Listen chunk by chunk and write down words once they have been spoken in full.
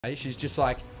She's just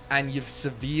like, and you've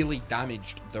severely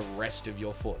damaged the rest of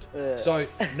your foot. So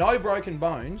no broken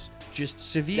bones, just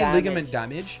severe ligament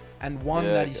damage and one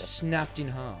that is snapped in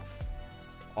half.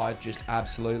 I just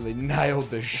absolutely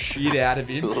nailed the shit out of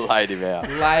him. Laid him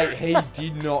out. He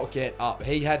did not get up.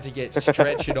 He had to get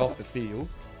stretchered off the field.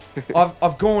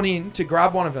 I've gone in to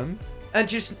grab one of them and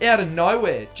just out of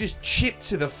nowhere, just chipped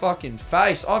to the fucking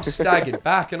face. I've staggered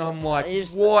back and I'm like,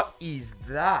 what is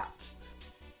that?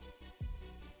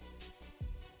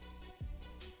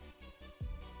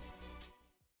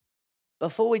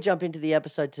 Before we jump into the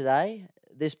episode today,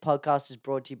 this podcast is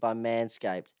brought to you by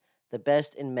Manscaped, the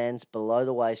best in men's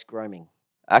below-the-waist grooming.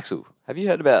 Axel, have you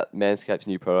heard about Manscaped's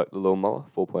new product, the Lawnmower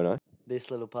 4.0?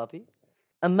 This little puppy.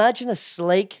 Imagine a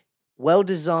sleek,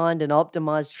 well-designed and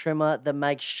optimized trimmer that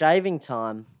makes shaving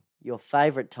time your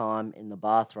favorite time in the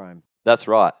bathroom. That's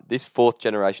right. This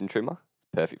 4th-generation trimmer is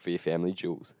perfect for your family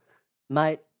jewels.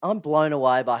 Mate, I'm blown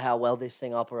away by how well this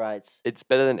thing operates. It's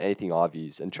better than anything I've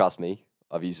used, and trust me,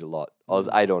 I've used it a lot. I was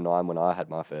 8 or 9 when I had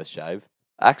my first shave.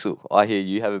 Axel, I hear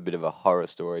you have a bit of a horror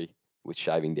story with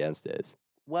shaving downstairs.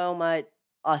 Well, mate,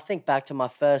 I think back to my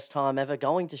first time ever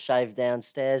going to shave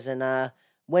downstairs and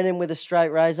went in with a straight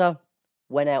razor,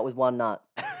 went out with one nut.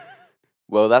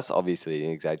 Well, that's obviously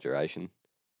an exaggeration.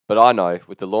 But I know,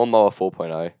 with the Lawnmower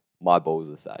 4.0, my balls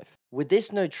are safe. With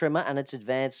this new trimmer and its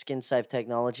advanced skin-safe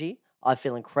technology, I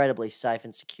feel incredibly safe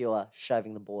and secure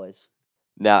shaving the boys.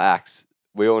 Now, Ax,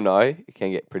 we all know it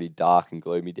can get pretty dark and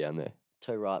gloomy down there.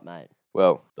 Too right, mate.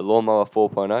 Well, the Lawnmower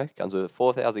 4.0 comes with a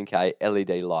 4000K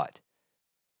LED light.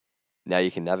 Now you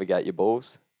can navigate your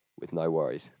balls with no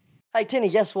worries. Hey, Tinny,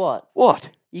 guess what?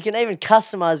 What? You can even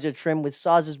customize your trim with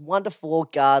sizes 1 to 4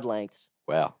 guard lengths.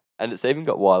 Wow. And it's even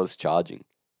got wireless charging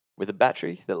with a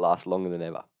battery that lasts longer than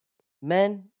ever.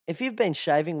 Men, if you've been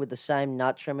shaving with the same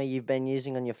nut trimmer you've been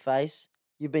using on your face,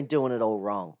 you've been doing it all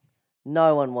wrong.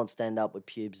 No one wants to end up with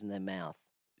pubes in their mouth.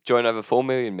 Join over 4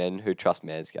 million men who trust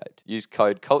Manscaped. Use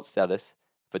code CULTSTATUS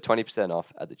for 20%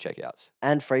 off at the checkouts.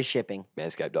 And free shipping.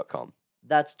 Manscaped.com.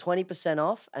 That's 20%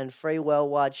 off and free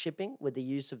worldwide shipping with the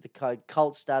use of the code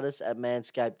CULTSTATUS at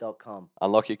manscaped.com.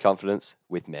 Unlock your confidence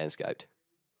with Manscaped.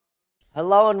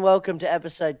 Hello and welcome to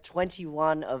episode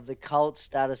 21 of the Cult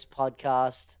Status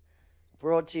podcast,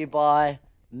 brought to you by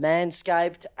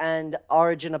Manscaped and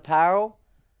Origin Apparel.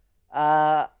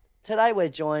 Today we're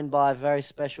joined by a very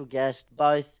special guest,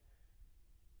 both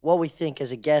what we think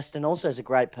as a guest and also as a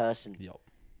great person. Yep.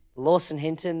 Lawson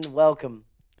Hinton, welcome.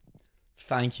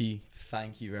 Thank you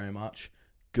very much.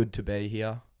 Good to be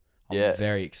here. I'm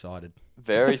very excited.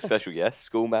 Very special guest,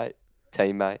 schoolmate,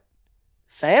 teammate.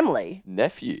 Family?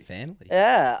 Nephew. Family.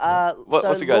 Yeah.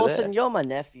 What's the go Lawson, there? you're my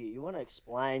nephew. You want to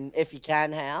explain, if you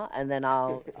can, how, and then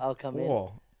I'll come in.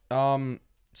 Whoa.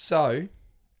 So,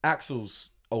 Axel's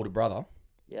older brother.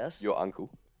 Yes. Your uncle.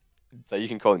 So you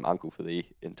can call him uncle for the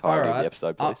entirety of the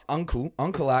episode, please.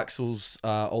 Uncle Axel's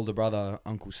older brother,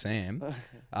 Uncle Sam,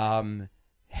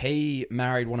 he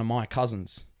married one of my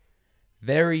cousins.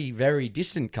 Very, very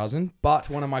distant cousin, but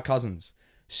one of my cousins.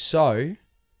 So...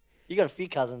 You got a few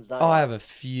cousins, don't you? I have a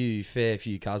fair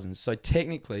few cousins. So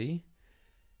technically,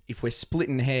 if we're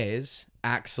splitting hairs,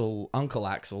 Uncle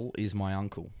Axel is my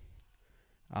uncle.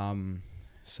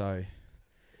 So...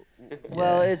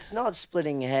 Well, it's not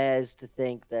splitting hairs to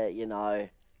think that,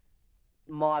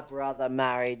 my brother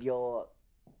married your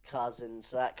cousin,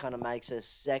 so that kind of makes us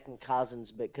second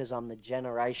cousins because I'm the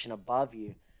generation above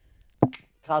you.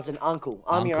 Uncle.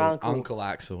 I'm your uncle. Uncle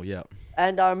Axel, yep.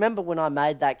 And I remember when I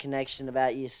made that connection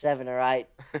about year 7 or 8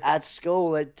 at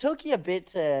school, it took you a bit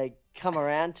to come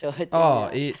around to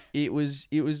it. It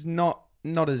was not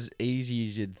as easy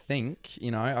as you'd think.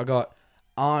 I got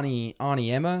Auntie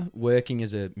Emma working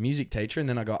as a music teacher, and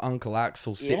then I got Uncle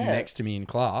Axel sitting next to me in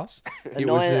class.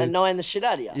 Annoying the shit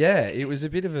out of you. Yeah, it was a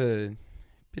bit of an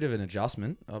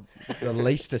adjustment, the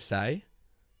least to say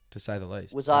the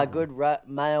least. Was I a good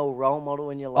male role model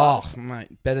in your life? Oh,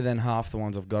 mate, better than half the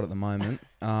ones I've got at the moment.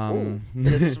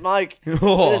 Bit of smoke. Bit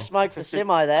of smoke for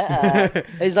Simo there.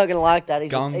 He's not going to like that.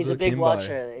 He's a big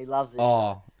watcher. He loves it.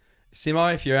 Oh,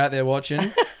 Simo, if you're out there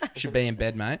watching, should be in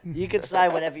bed, mate. You could say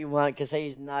whatever you want because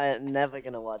he's never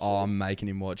going to watch it. I'm making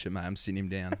him watch it, mate. I'm sitting him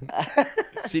down.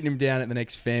 Sitting him down at the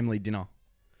next family dinner.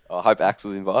 I hope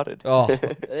Axel's invited. Oh,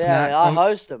 I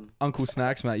host him. Uncle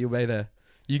Snacks, mate, you'll be there.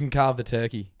 You can carve the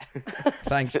turkey.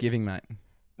 Thanksgiving, mate.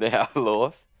 Now,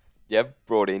 Laws, you have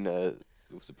brought in a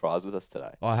little surprise with us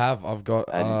today. I have. I've got...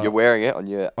 And you're wearing it on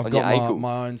your ankle.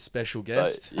 My own special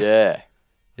guest. So, yeah.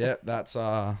 Yeah, that's...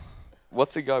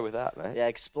 What's the go with that, mate? Yeah,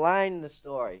 explain the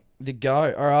story. The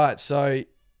go. All right, so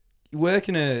you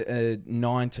working a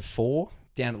 9 to 4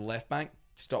 down at the left bank,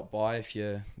 stop by if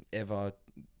you ever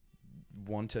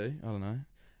want to. I don't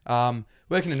know.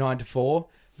 Working a 9 to 4.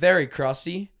 Very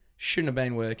crusty. Shouldn't have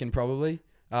been working probably.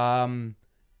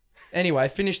 Anyway,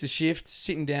 finished the shift,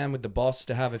 sitting down with the boss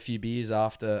to have a few beers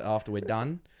after we're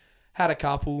done. Had a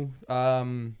couple.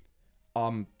 I'm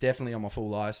definitely on my full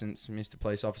license, Mr.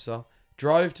 Police Officer.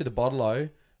 Drove to the Bottle-O,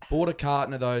 bought a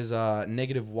carton of those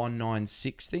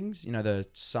 -196 things. You know, the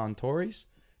Suntories?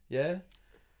 Yeah?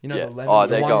 You know, Yeah. the lemon. Oh, the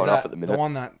they're ones going that, off at the minute. The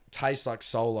one that tastes like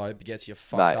Solo but gets you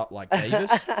fucked Mate. up like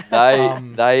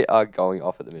Beavis. They are going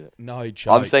off at the minute. No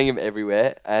joke. I'm seeing them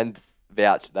everywhere and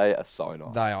vouch, they are so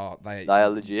nice. They are. They are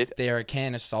legit. They're a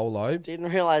can of Solo. Didn't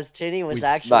realise Tinny was With-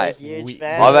 actually a Mate, huge we-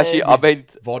 fan. I've been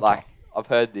Vodka. like, I've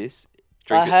heard this.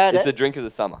 It's a drink of the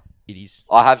summer. It is.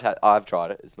 I've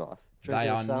tried it. It's nice. They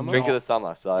are Drink of the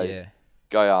summer. So Yeah.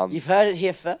 go You've heard it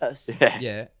here first. yeah.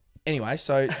 Yeah. Anyway,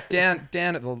 so down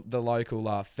at the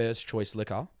local first choice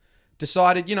liquor,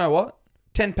 decided, you know what?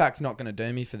 10-pack's not going to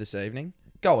do me for this evening.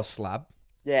 Go a slab.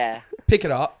 Yeah. Pick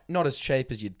it up. Not as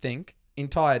cheap as you'd think.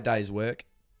 Entire day's work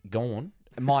gone.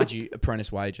 Mind you,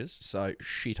 apprentice wages, so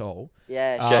shit all.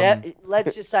 Yeah.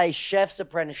 Let's just say chef's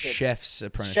apprenticeship. Chef's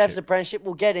apprenticeship. Chef's apprenticeship.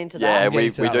 We'll get into Yeah, that. We'll get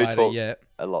into we that do later, talk yeah.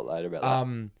 a lot later about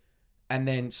that. And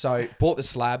then, so, bought the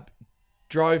slab,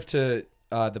 drove to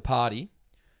the party,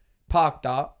 parked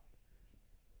up,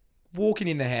 walking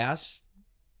in the house,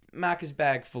 Macca's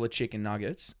bag full of chicken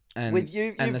nuggets, and, With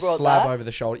you and the brought slab that? over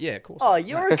the shoulder. Yeah, of course. Oh,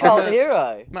 you're a cult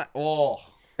hero.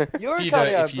 You're If a you cult do-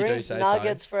 hero. if you do Brings say so.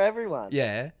 nuggets for everyone.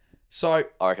 Yeah. So,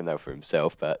 I reckon they were for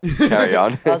himself, but carry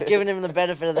on. I was giving him the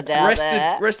benefit of the doubt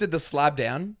there. rested the slab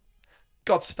down,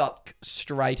 got stuck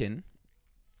straight in.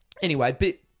 Anyway,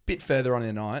 bit further on in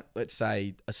the night, let's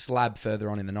say a slab further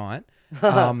on in the night,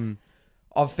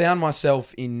 I've found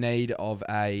myself in need of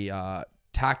a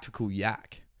tactical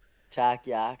yak. Tack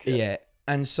yak. Yeah.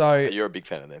 And so, You're a big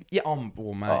fan of them. yeah,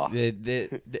 well, mate, Oh. they're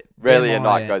Rarely they're a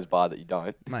my- night goes by that you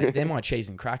don't. Mate, they're my cheese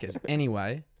and crackers.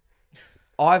 Anyway,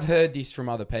 I've heard this from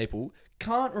other people.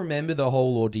 Can't remember the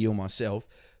whole ordeal myself,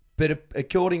 but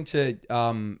according to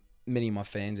many of my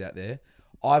fans out there,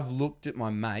 I've looked at my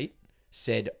mate,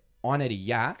 said, I need a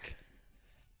yak,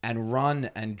 and run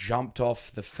and jumped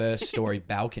off the first story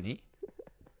balcony,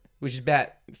 which is about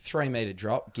 3 meter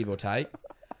drop, give or take.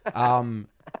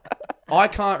 I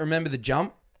can't remember the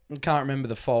jump. Can't remember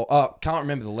the fall. Can't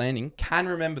remember the landing. Can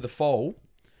remember the fall.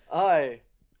 Oh.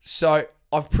 So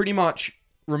I've pretty much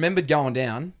remembered going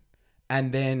down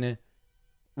and then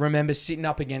remember sitting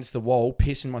up against the wall,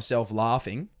 pissing myself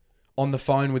laughing on the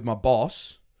phone with my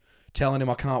boss, telling him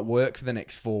I can't work for the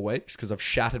next 4 weeks because I've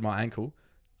shattered my ankle.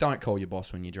 Don't call your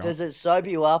boss when you're drunk. Does it sober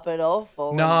you up at all?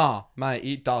 Nah, mate,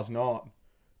 it does not.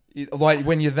 Like,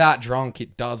 when you're that drunk,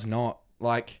 it does not.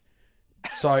 Like,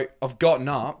 so I've gotten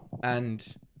up and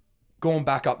gone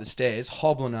back up the stairs,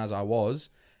 hobbling as I was,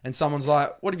 and someone's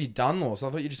like, what have you done, Lawson?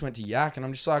 I thought you just went to yak. And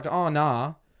I'm just like, oh,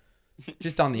 nah.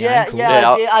 Just done the ankle.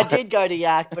 Yeah, I did go to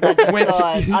yak, but I just Went to-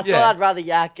 thought, I yeah. thought I'd rather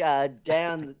yak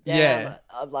down, Yeah.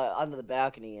 like under the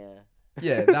balcony. Yeah.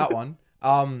 Yeah, that one.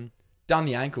 Done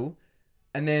the ankle.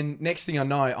 And then next thing I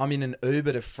know, I'm in an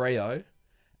Uber to Freo,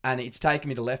 and it's taking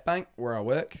me to Left Bank where I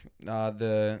work.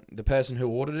 The person who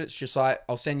ordered it's just like,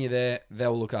 I'll send you there.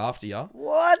 They'll look after you.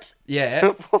 What? Yeah.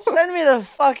 Send me to the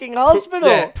fucking hospital.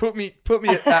 Yeah, put me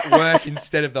at work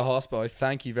instead of the hospital.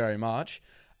 Thank you very much.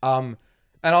 And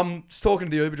I'm just talking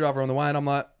to the Uber driver on the way, and I'm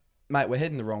like, mate, we're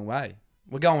heading the wrong way.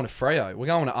 We're going to Freo. We're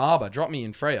going to Arbor. Drop me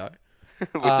in Freo.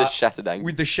 With the shattered ankle.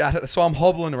 With the shatter. So I'm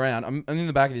hobbling around. I'm in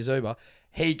the back of this Uber.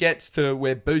 He gets to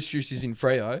where Boost Juice is in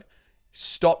Freo,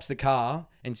 stops the car,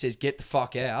 and says, get the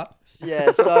fuck out.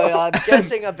 Yeah, so I'm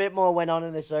guessing a bit more went on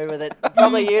in this Uber that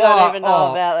probably you don't even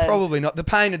know about. Then. Probably not. The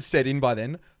pain had set in by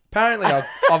then. Apparently,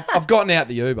 I've gotten out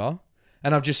the Uber,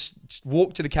 and I've just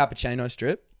walked to the Cappuccino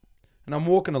strip, and I'm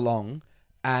walking along,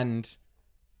 and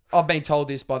I've been told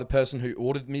this by the person who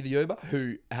ordered me the Uber,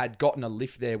 who had gotten a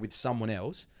lift there with someone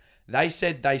else. They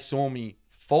said they saw me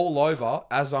fall over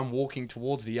as I'm walking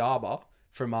towards the Arbor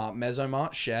from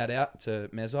Mezzomart. Shout out to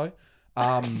Mezzo.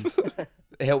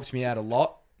 It helps me out a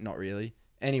lot. Not really.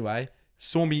 Anyway,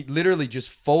 saw me literally just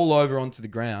fall over onto the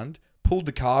ground, pulled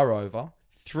the car over,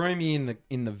 threw me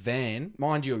in the van.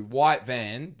 Mind you, a white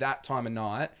van, that time of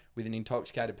night, with an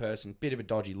intoxicated person. Bit of a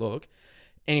dodgy look.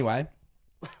 Anyway,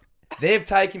 they've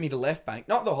taken me to Left Bank.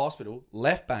 Not the hospital.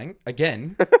 Left Bank.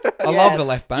 Again. I love the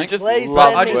Left Bank. You just Please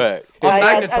love send me- work. I'm Hey,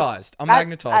 magnetised. I'm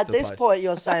magnetised At to the this place. point,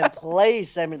 you're saying, please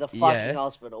send me to the fucking Yeah.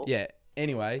 hospital. Yeah.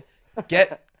 Anyway,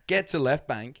 get to Left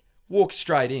Bank, walk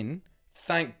straight in.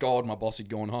 Thank God my boss had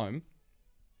gone home.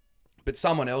 But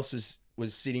someone else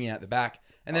was sitting out the back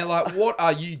And they're like, what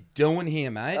are you doing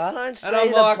here, mate? I don't see and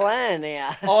I'm the like, plan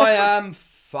here. I am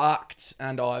fucked,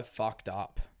 and I've fucked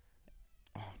up.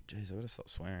 Oh, jeez, I gotta stop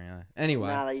swearing, eh? Anyway.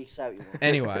 Nah, you say what you want.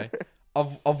 Anyway,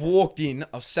 I've walked in,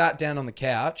 I've sat down on the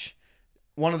couch.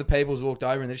 One of the people's walked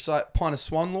over and they're just like, pint of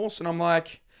Swan Lawson. And I'm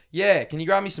like, yeah, can you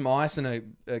grab me some ice and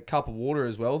a cup of water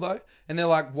as well, though? And they're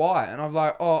like, why? And I'm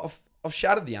like, oh, I've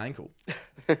shattered the ankle.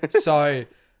 So,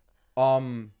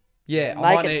 yeah, I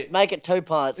might need... Make it 2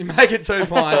 pints. Make it 2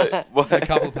 pints and a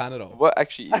couple of Panadol. What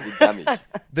actually is the damage?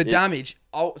 The damage...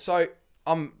 I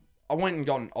went and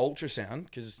got an ultrasound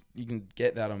because you can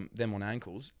get that on them on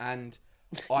ankles. And...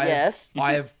 I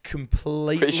have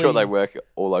completely... Pretty sure they work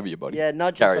all over your body. Yeah,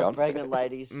 not just for pregnant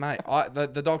ladies. Mate,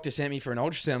 the doctor sent me for an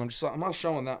ultrasound. I'm just like, I'm not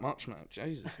showing that much, mate.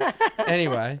 Jesus.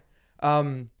 Anyway,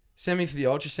 sent me for the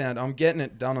ultrasound. I'm getting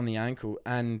it done on the ankle,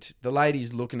 and the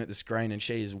lady's looking at the screen, and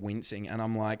she is wincing. And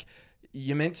I'm like,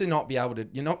 you're meant to not be able to...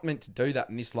 You're not meant to do that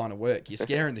in this line of work. You're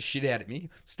scaring the shit out of me.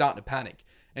 I'm starting to panic.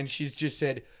 And she's just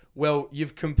said, well,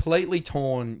 you've completely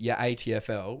torn your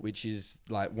ATFL, which is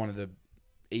like one of the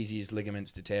easiest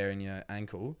ligaments to tear in your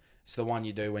ankle. It's the one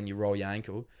you do when you roll your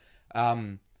ankle.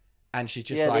 And she's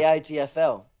just like... the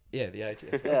ATFL. Yeah, the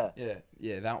ATFL.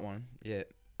 Yeah, that one. Yeah.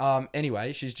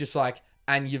 Anyway, she's just like,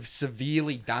 and you've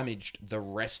severely damaged the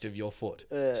rest of your foot.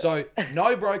 So,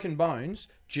 no broken bones,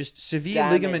 just severe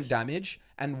ligament damage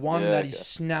and one that is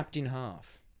snapped in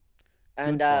half.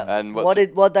 And what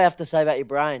did they have to say about your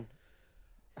brain?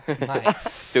 Mate.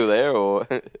 Still there, or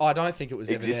I don't think it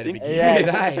was existing? ever there to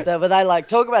begin with, Were they like,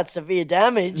 talk about severe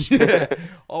damage? Yeah.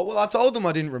 Oh, well, I told them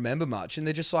I didn't remember much, and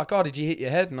they're just like, oh, did you hit your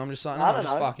head? And I'm just like, no, I'm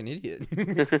just a fucking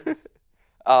idiot.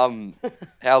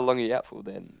 How long are you out for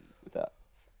then with that?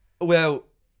 Well,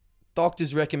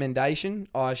 doctor's recommendation,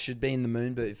 I should be in the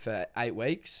moon boot for 8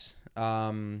 weeks,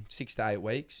 6 to 8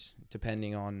 weeks,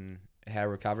 depending on how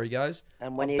recovery goes.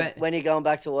 And when are you going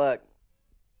back to work?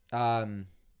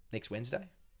 Next Wednesday.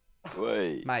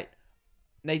 Wait. Mate,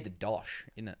 need the dosh,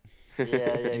 innit?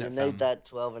 Yeah, you need that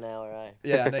 12 an hour, eh?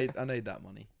 Yeah, I need that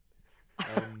money.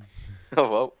 Oh,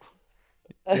 well.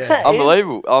 Yeah.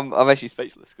 Unbelievable. I'm actually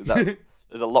speechless because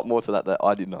there's a lot more to that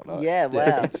I did not know. Yeah, wow.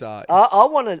 Yeah, it's I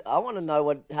want to know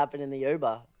what happened in the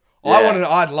Uber. Yeah.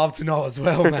 I'd love to know as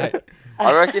well, mate.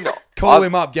 I reckon... Call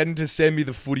him up, get him to send me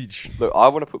the footage. Look, I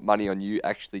want to put money on you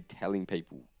actually telling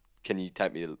people, can you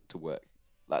take me to work?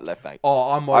 Like left bank.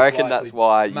 Oh, I'm most I reckon likely, that's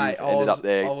why you mate, ended up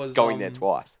there going there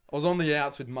twice. I was on the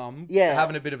outs with mum, yeah,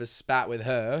 having a bit of a spat with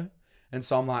her, and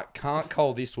so I'm like, can't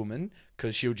call this woman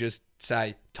because she'll just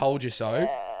say, told you so.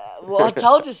 Well, I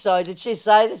told you so. Did she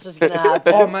say this was going to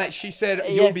happen? Oh, mate, she said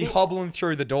you'll be hobbling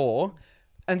through the door.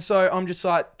 And so I'm just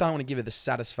like, don't want to give her the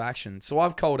satisfaction. So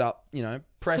I've called up,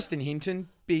 Preston Hinton,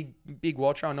 big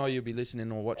watcher. I know you'll be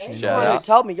listening or watching. He's the one who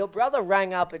told me. Your brother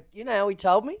rang up, you know how he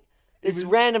told me? This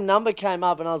random number came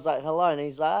up and I was like, hello. And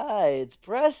he's like, hey, it's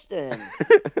Preston. And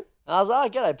I was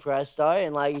like, g'day, Presto.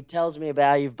 And like, he tells me about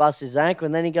how you've busted his ankle.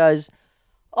 And then he goes,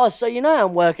 oh, so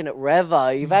I'm working at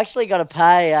Revo. You've actually got to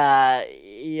pay,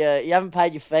 you haven't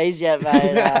paid your fees yet, mate.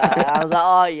 I was like,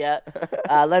 oh, yeah.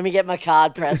 Let me get my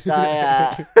card, Presto.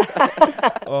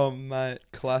 Oh, mate,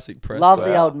 classic Presto. Love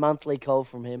the old monthly call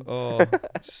from him. Oh,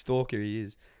 stalker he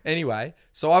is. Anyway,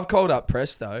 so I've called up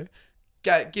Presto,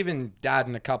 given Dad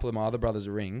and a couple of my other brothers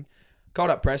a ring. Called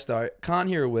up Presto, can't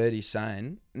hear a word he's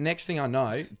saying. Next thing I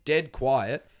know, dead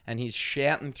quiet, and he's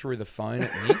shouting through the phone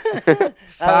at me.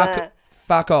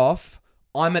 Fuck off.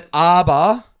 I'm at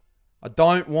Arbor. I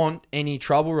don't want any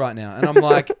trouble right now. And I'm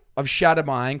like, I've shattered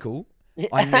my ankle.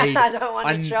 I don't want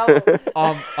any trouble.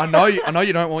 I know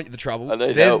you don't want the trouble.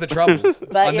 There's help. The trouble.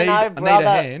 But I need a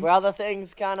hand. Brother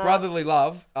things kind of... Brotherly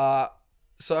love.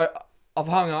 So I've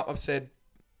hung up. I've said,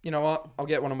 you know what?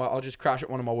 I'll just crash at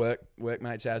one of my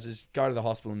workmates' houses, go to the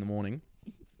hospital in the morning.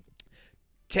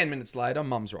 10 minutes later,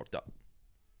 Mum's rocked up.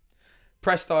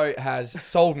 Presto has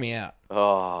sold me out.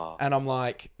 Oh. And I'm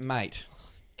like, mate.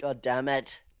 God damn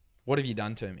it. What have you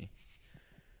done to me?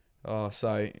 Oh,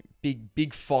 so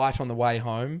big fight on the way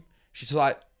home. She's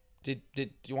like, do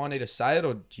you want me to say it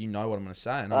or do you know what I'm going to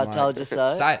say? And I'm like, told you so.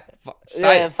 Say it.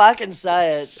 Say it. Fucking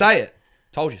say it. Say it.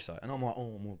 Told you so. And I'm like,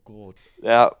 oh my God.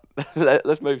 Now,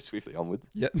 let's move swiftly onwards.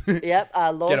 Yep. Yep.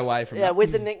 Lawson, get away from that.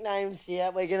 With the nicknames,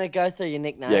 we're going to go through your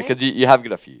nicknames. Yeah, because you have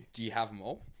got a few. Do you have them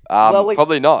all?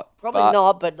 Probably not. Probably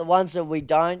not, but the ones that we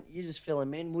don't, you just fill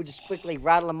them in. We'll just quickly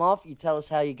rattle them off. You tell us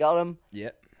how you got them.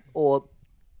 Yep. Or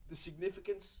the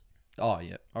significance. Oh,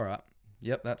 yeah. All right.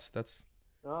 Yep, that's...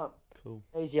 All right. Cool.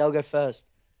 Easy, I'll go first.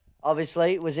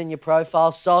 Obviously, it was in your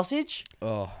profile, sausage.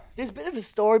 Oh. There's a bit of a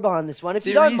story behind this one. If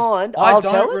you don't mind, I I'll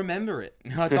tell don't remember it.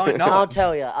 I don't know. I'll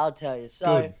tell you.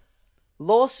 So, good.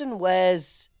 Lawson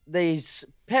wears these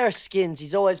pair of skins.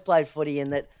 He's always played footy in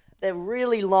that. They're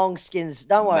really long skins.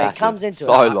 Don't worry, Massive. it comes into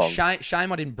So it. long.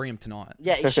 Shame I didn't bring him tonight.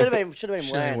 Yeah, he should have been Should have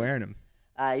been wearing him.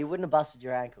 You wouldn't have busted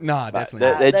your ankle. No, Mate, definitely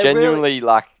they're, not. they're They're genuinely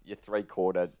like your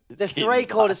 3/4. The skins,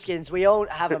 3/4 like. skins. We all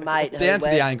have a mate. who Down to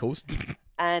the wears ankles.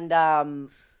 And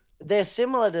they're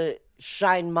similar to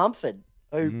Shane Mumford,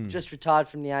 who just retired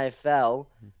from the AFL.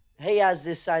 He has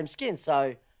this same skin,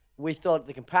 so we thought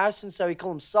the comparison, so we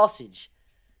call him Sausage,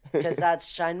 because that's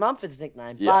Shane Mumford's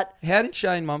nickname. Yeah. But How did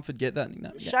Shane Mumford get that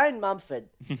nickname? Shane Mumford,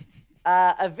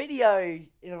 a video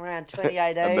in around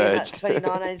 2018, Emerged.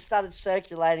 2019 started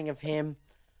circulating of him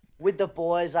with the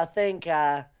boys. I think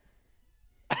there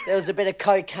was a bit of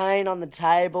cocaine on the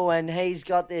table, and he's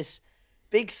got this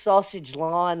big sausage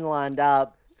line lined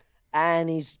up, and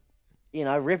he's,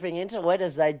 ripping into it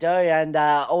as they do, and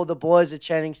all the boys are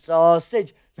chanting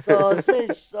sausage,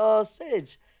 sausage,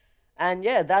 sausage. And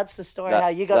yeah, that's the story how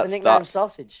you got the nickname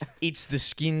Sausage. It's the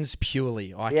skins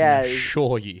purely, I Yeah. can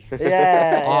assure you.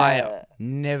 Yeah. I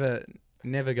never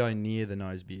go near the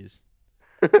nose beers.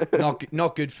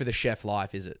 Not good for the chef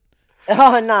life, is it?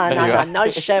 Oh, no.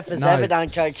 No chef has No. ever done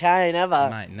cocaine, ever.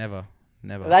 Mate, never.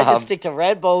 They just stick to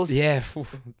Red Bulls. Yeah,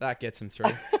 that gets him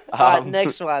through. All right,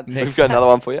 next one. We've got another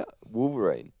one for you.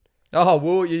 Wolverine. Oh,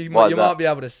 well, you Why is might that? be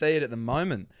able to see it at the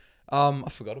moment. I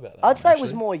forgot about that. I'd say it actually.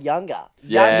 was more younger.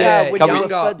 Yeah, when come you on.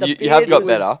 referred- the You have beard got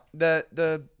was-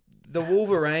 better. The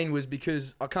Wolverine was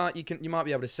because you might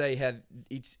be able to see how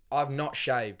I've not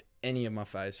shaved any of my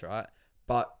face, right?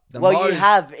 But you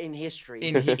have in history.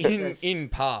 in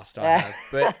past I have.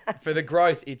 But for the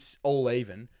growth it's all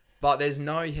even. But there's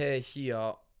no hair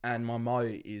here and my mo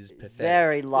is pathetic.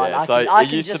 Very light. Yeah, I so can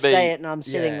it used just to be- see it, and I'm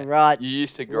sitting Yeah. right. You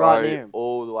used to Right grow near him.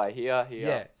 all the way here.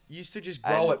 Yeah. Used to just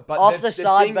grow And it, but off the thing-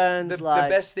 sideburns, the like-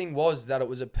 best thing was that it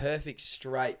was a perfect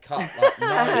straight cut. Like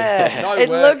no It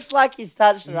work. looks like he's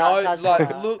touched it. No, touched like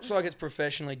it. it looks like it's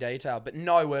professionally detailed, but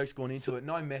no work's gone into it.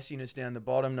 No messiness down the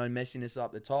bottom, no messiness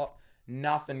up the top.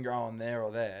 Nothing growing there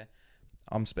or there.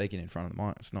 I'm speaking in front of the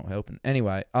mic. It's not helping.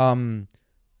 Anyway,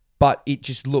 but it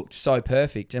just looked so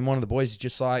perfect, and one of the boys is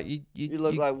just like, You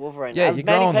look like Wolverine. Yeah, you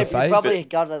grow on the people, you face. probably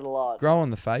got it a lot. grow on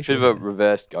the facial. Bit of a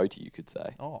reverse goatee, you could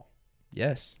say. Oh,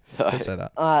 yes, So- could say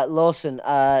that. Lawson,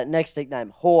 next nickname,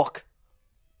 Hawk.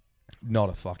 Not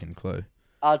a fucking clue.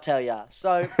 I'll tell ya.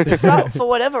 So, for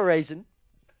whatever reason,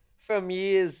 from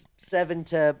years 7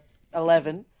 to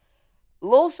 11,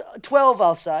 12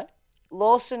 I'll say,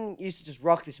 Lawson used to just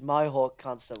rock this mohawk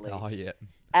constantly. Oh yeah,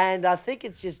 And I think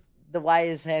it's just the way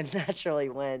his hand naturally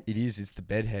went. it is. It's the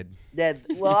bedhead. Yeah,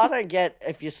 well, I don't get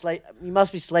if you sleep. You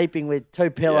must be sleeping with two Yeah, I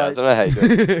pillows. don't know how you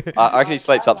do it. I reckon he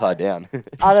sleeps upside down.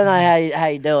 I don't know how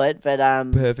you do it, but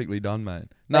Perfectly done, mate.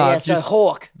 but No, yeah, it's so just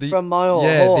Hawk from Mohawk.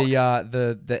 Yeah, Hawk.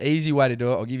 the easy way to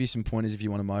do it. I'll give you some pointers if you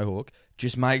want a mohawk.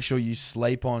 Just make sure you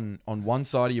sleep on one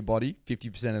side of your body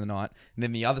 50% of the night, and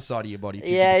then the other side of your body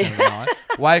 50% of the night.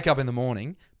 Wake up in the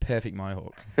morning, perfect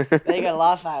mohawk. There you go,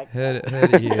 life hack. Heard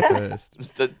it here first.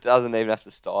 Doesn't even have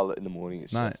to style it in the morning.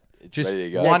 It's No, it's just ready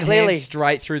to go. Yeah, one clearly. hand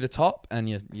straight through the top, and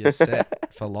you're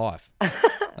set for life.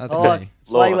 That's Oh, me.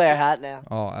 that's why you Lord. wear a hat now.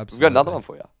 Oh, We've absolutely. got another one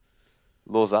for you.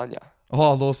 Lasagna.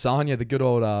 Oh, Lawson, the good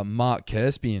old Mark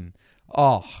Kerspian.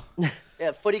 Oh,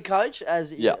 Yeah, footy coach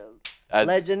as Yeah. As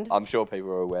legend. I'm sure people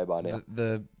are aware by now.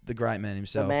 the great man the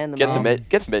himself. man, the Gets, man.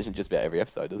 gets mentioned just about every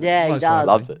episode, doesn't Yeah, it? he Most does.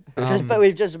 Loves it. But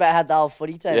we've just about had the whole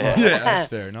footy team. Yeah. on. Yeah, that's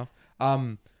fair enough.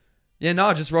 Yeah, no,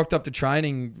 I just rocked up to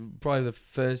training, probably the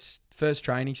first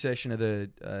training session of the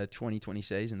 2020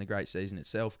 season, the great season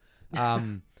itself.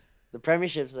 The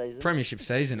premiership season. Premiership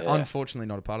season. Yeah. Unfortunately,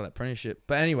 not a part of that premiership.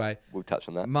 But anyway, We'll touch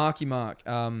on that. Marky Mark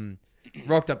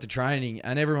rocked up to training,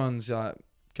 and everyone's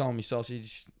calling me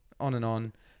sausage, on and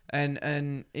on.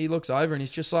 And he looks over and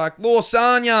he's just like,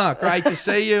 Lawson, great to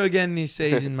see you again this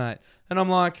season, mate. And I'm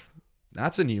like,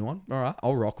 that's a new one. All right,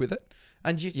 I'll rock with it.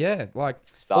 And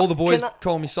Stuff. all the boys Can I-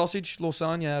 call me sausage,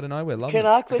 Lawson out of nowhere. Love Can it.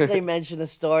 I quickly mention a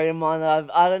story of mine that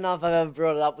I don't know if I've ever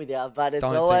brought it up with you, but it's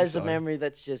Don't think always so. a memory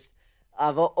that's just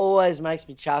always makes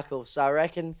me chuckle. So I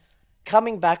reckon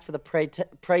coming back for the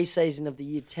pre-season of the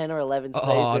year 10 or 11 season,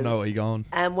 Oh, I know where you're going.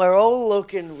 and we're all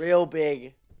looking real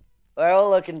big. We're all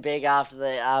looking big after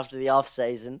the off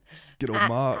season. Good old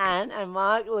Mark. And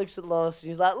Mark looks at Lawson.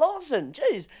 He's like, Lawson,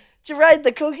 geez, did you raid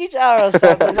the cookie jar or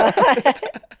something?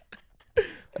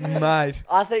 Mate,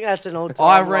 I think that's an all-time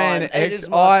I line. ran It is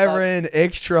my I favourite. ran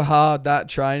extra hard that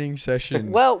training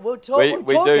session. Well, we'll talk. We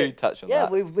we'll talk do it. touch on Yeah,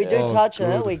 that. we do Oh, touch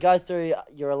on it. good. We go through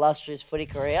your illustrious footy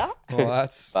career. Well,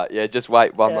 that's But yeah, just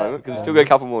wait one Yeah. moment because we've still got a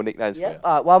couple more nicknames Yep. for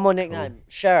All right, one more nickname.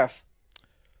 Sheriff.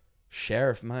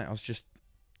 Sheriff, mate. I was just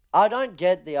I don't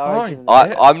get the origin.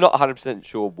 I'm not 100%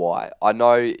 sure why. I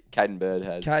know Caden Bird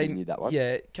has given you that one.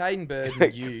 Yeah, Caden Bird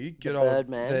and you, good old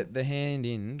Birdman. the hand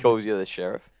in. Calls you the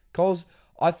sheriff. Coles,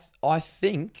 I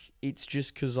think it's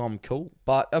just because I'm cool.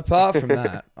 But apart from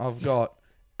that, I've got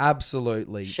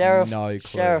absolutely no clue.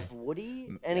 Sheriff Woody?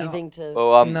 Anything to...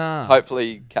 Well, nah.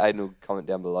 Hopefully Caden will comment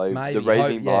down below the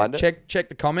reasoning behind it. Check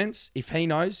the comments. If he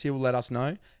knows, he'll let us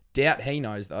know. Doubt he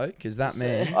knows though, because that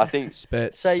man I think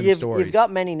spurts so some you've stories. You've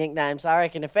got many nicknames. I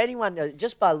reckon if anyone,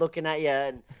 just by looking at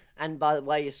you and by the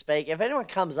way you speak, if anyone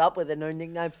comes up with a new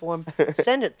nickname for him,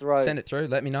 send it through. Send it through.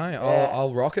 Let me know. Yeah.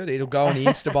 I'll rock it. It'll go on the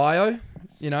Insta bio.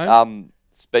 You know.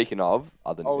 Speaking of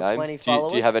other nicknames,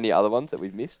 do you have any other ones that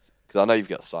we've missed? Because I know you've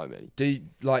got so many.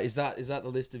 Is that the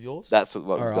list of yours? That's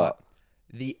what we've got.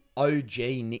 The OG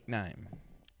nickname,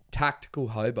 Tactical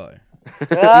Hobo.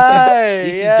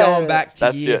 This is going back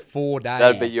to year 4 days.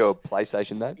 That'd be your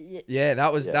PlayStation name. Yeah,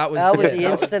 that was the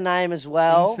Insta name as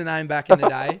well. Insta name back in the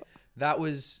day. That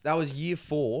was year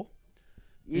 4.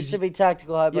 Used to be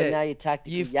Tactical Hobo, now you're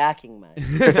Tactical Yakking,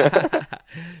 mate.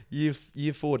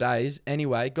 year 4 days.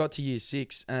 Anyway, got to year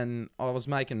 6 and I was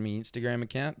making my Instagram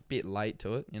account. Bit late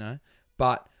to it, you know,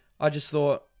 but I just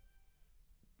thought,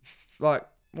 like,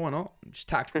 why not? Just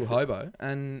Tactical Hobo,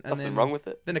 and Nothing then wrong with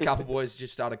it. Then a couple of boys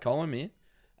just started calling me,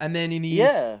 and then in the year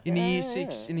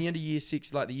 6, in the end of year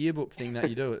 6, like the yearbook thing that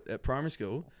you do at primary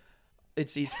school,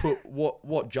 it's put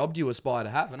what job do you aspire to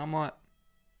have, and I'm like,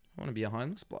 I want to be a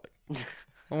homeless bloke.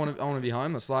 I want to be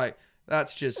homeless. Like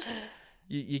that's just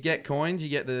you get coins, you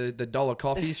get the dollar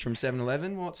coffees from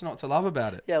 7-Eleven. What's not to love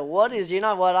about it? Yeah, what is? You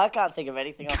know what? I can't think of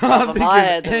anything off the top of my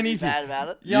head that's bad about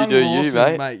it. Young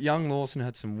Lawson, mate. Young Lawson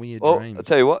had some weird dreams. I'll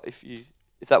tell you what,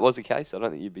 if that was the case, I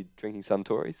don't think you'd be drinking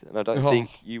Suntories, and I don't think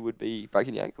you would be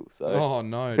breaking your ankle. So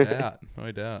no doubt,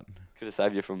 no doubt. Could have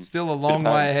saved you from. Still a long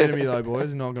way ahead of me though,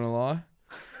 boys. Not gonna lie.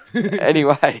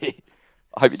 Anyway, I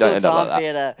hope you don't end up like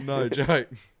that. No joke.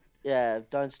 Yeah,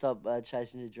 don't stop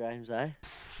chasing your dreams, eh?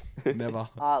 Never.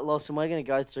 Lawson, we're going to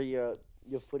go through your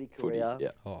footy career. Yeah.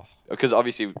 Because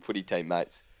obviously footy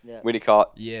teammates. Yeah.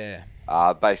 Winnicott. Yeah.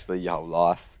 Basically your whole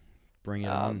life. Bring it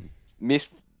on.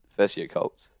 Missed first year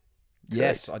Colts.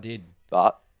 Yes, I did.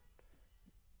 But,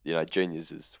 you know,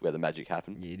 juniors is where the magic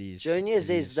happened. It is. Juniors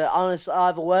is the honest. I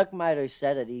have a workmate who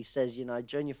said it. He says, you know,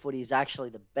 junior footy is actually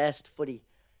the best footy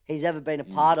he's ever been a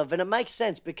part of. And it makes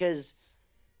sense because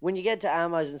when you get to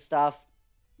Amos and stuff,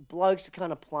 blokes are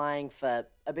kind of playing for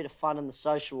a bit of fun in the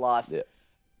social life. Yeah.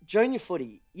 Junior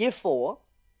footy, year 4,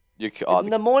 in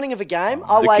the morning of a game,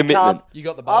 I wake up. You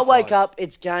got the I wake up,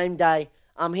 it's game day.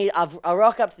 I'm here. I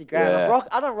rock up to the ground. Yeah.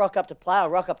 I don't rock up to play. I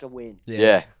rock up to win.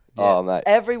 Yeah. Oh, mate.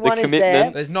 Everyone is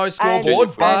there. There's no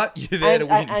scoreboard, but you're there to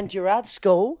win. And you're at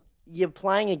school. You're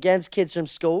playing against kids from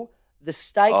school. The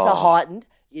stakes are heightened.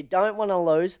 You don't want to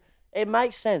lose. It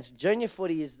makes sense. Junior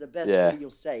footy is the best footy you'll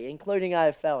see, including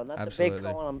AFL, and that's a big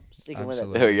call, and I'm sticking with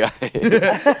it. There we go.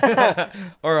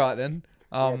 All right, then.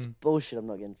 It's bullshit. I'm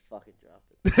not getting fucking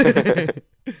drafted.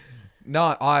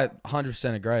 No, I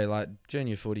 100% agree. Like,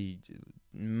 junior footy,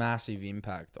 massive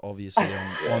impact, obviously,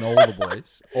 on all the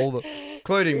boys,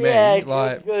 including me.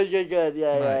 Good.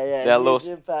 Yeah. Now,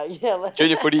 Lawson,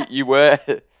 junior footy, you were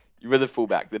the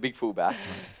fullback, the big fullback.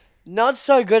 Not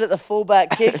so good at the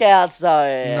fullback kickouts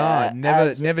though.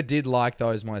 No, never did like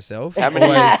those myself. How many?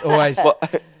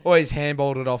 Always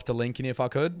handballed it off to Lincoln if I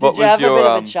could. Did you have a bit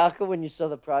of a chuckle when you saw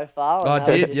the profile? I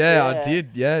did.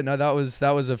 Yeah. No, that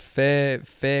was a fair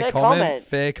comment.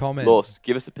 Fair comment. Lawson,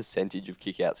 give us a percentage of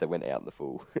kickouts that went out in the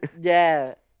full.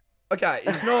 Yeah. Okay,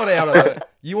 it's not out of it.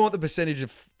 You want the percentage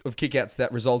of kickouts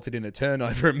that resulted in a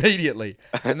turnover immediately,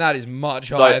 and that is much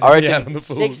higher than the out on the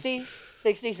fulls.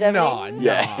 60, 70?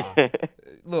 Nah.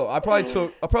 Look, I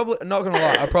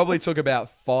probably took about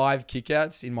 5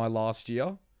 kickouts in my last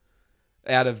year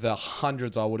out of the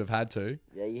hundreds I would have had to.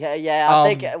 Yeah. I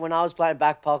think when I was playing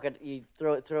back pocket, you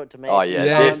threw it to me. Oh,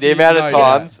 yeah. The amount of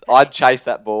times I'd chase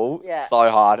that ball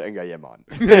so hard and go, yeah, mine.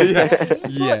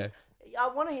 Yeah. I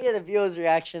want to hear the viewers'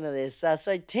 reaction to this.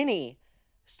 So Tinny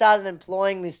started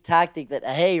employing this tactic that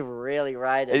he really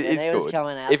rated, and it was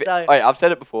coming out. I've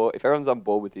said it before. If everyone's on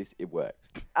board with this, it works.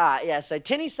 So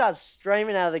Tinny starts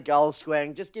streaming out of the goal square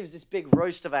and just gives this big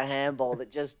roost of a handball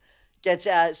that just gets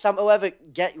out. Whoever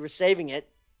receiving it,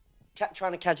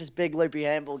 trying to catch this big loopy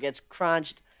handball, gets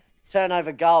crunched,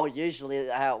 turnover goal. Usually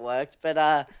how it worked,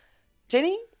 but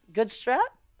Tinny, good strat.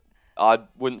 I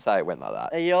wouldn't say it went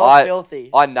like that. You're filthy.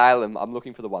 I nail him. I'm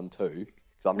looking for the 1-2.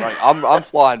 I'm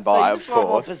flying by, so you just want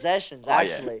more possessions,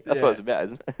 actually. Yeah. That's what it's about,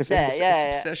 isn't it? It's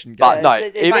a possession game. But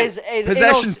no,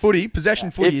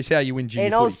 possession footy is how you win junior footy.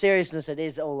 In all seriousness, it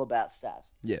is all about stats.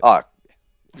 Yeah. Oh,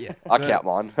 Yeah. I count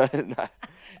mine. No.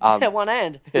 Yeah, one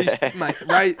hand.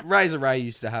 Mate, Razor Ray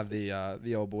used to have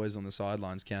the old boys on the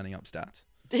sidelines counting up stats.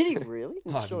 Did he really?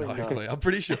 I have no he clue. I'm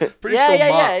pretty sure.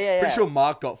 Yeah, Pretty sure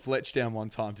Mark got Fletch down one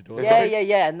time to do it.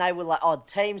 Yeah. And they were like,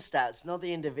 team stats, not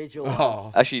the individual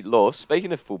ones. Actually, Law,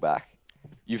 speaking of fullback,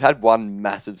 you've had one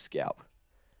massive scalp.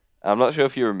 I'm not sure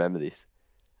if you remember this,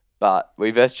 but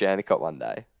we versed Jandicott one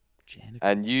day,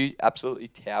 and you absolutely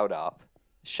towed up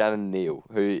Shannon Neal,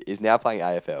 who is now playing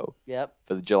AFL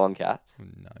for the Geelong Cats.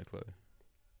 No clue.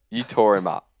 You tore him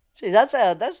up. Gee, that's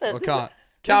how.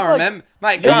 Can't remember,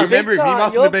 mate. Can't remember him. He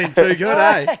mustn't have been too good,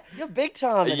 eh? You're big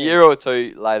time. A year or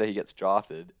two later, he gets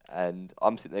drafted, and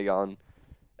I'm sitting there going,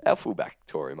 our fullback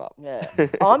tore him up. Yeah,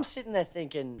 I'm sitting there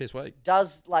thinking, Piss weak.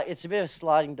 It's a bit of a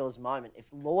sliding doors moment. If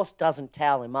Lawson doesn't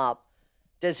towel him up,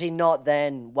 does he not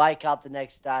then wake up the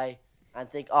next day and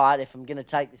think, all right, if I'm going to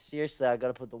take this seriously, I've got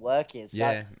to put the work in?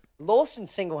 So Lawson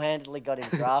single-handedly got him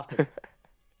drafted.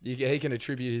 He can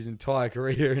attribute his entire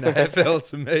career in AFL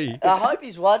to me. I hope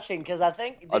he's watching, because I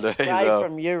think this spray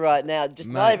from you right now, just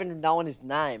not even knowing his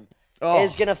name,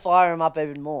 is going to fire him up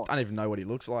even more. I don't even know what he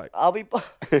looks like.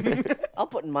 I'm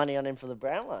putting money on him for the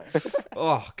Brownlow.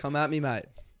 Oh, come at me, mate.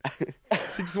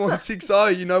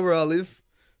 6160, you know where I live.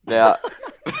 Now,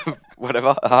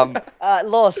 whatever.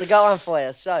 Lawson, I got one for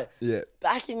you. So, yeah.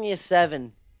 Back in year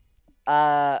 7,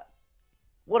 what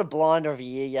a blinder of a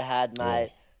year you had,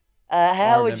 mate.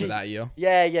 How would you? That year.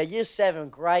 Yeah, year 7,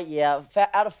 great year.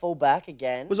 Out of fullback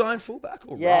again. Was I in fullback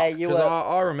or yeah, ruck? you Because were.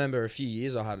 I remember a few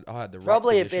years I had the ruck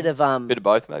Probably position. a bit of bit of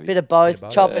both, maybe. Bit of both,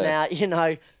 chopping yeah. out. You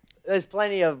know, there's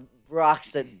plenty of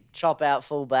rucks that chop out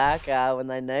fullback when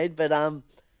they need. But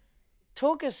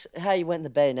talk us how you went in the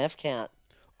B&F count.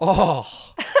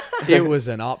 Oh, it was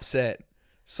an upset.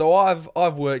 So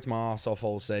I've worked my ass off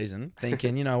all season,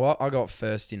 thinking, you know what, I got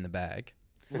first in the bag.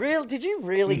 Real? Did you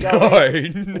really go? No, what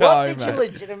did mate. you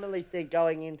legitimately think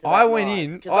going into? I that went night?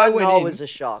 in. 'Cause I know went it in. was a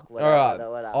shock. All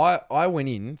right. I went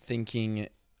in thinking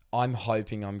I'm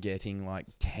hoping I'm getting like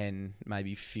 10,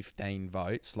 maybe 15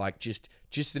 votes, like just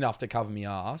enough to cover me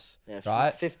ass. Yeah,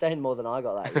 right. 15 more than I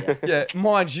got that year. Yeah,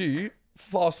 mind you.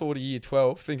 Fast forward to year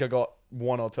 12, think I got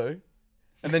 1 or 2.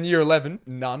 And then year 11,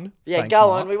 none. Yeah, Thanks, go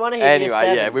Mark. on. We want to hear year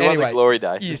 7. Yeah, we want the glory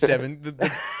days. Year 7,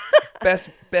 the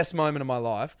best moment of my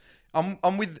life.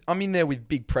 I'm in there with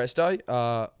Big Presto.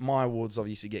 My awards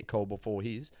obviously get called before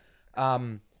his.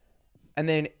 And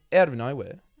then out of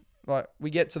nowhere, like we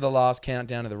get to the last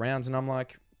countdown of the rounds, and I'm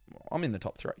like, I'm in the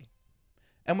top 3.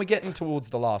 And we're getting towards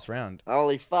the last round.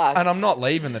 Holy fuck. And I'm not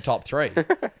leaving the top 3.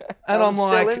 And I'm still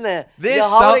like, in there. there's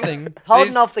You're something.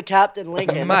 Holding off the captain,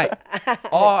 Lincoln. Mate,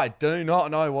 I do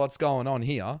not know what's going on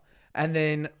here. And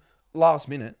then last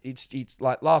minute, it's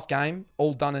like last game,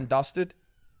 all done and dusted.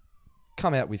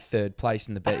 Come out with 3rd place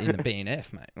in the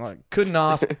B&F, mate. Like couldn't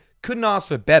ask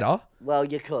for better. Well,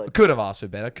 you could. Could have asked for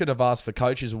better. Could have asked for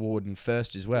coach's award and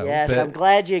first as well. Yes, but I'm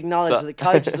glad you acknowledge that the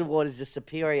coach's award is the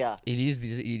superior. It is.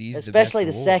 Especially the the best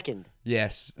award. second.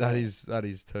 Yes, that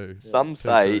is too. Some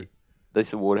say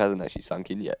this award hasn't actually sunk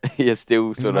in yet. You're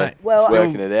still sort of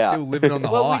working it out. Still living on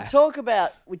the well, high.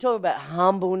 we talk about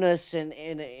humbleness and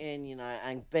you know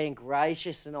and being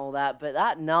gracious and all that, but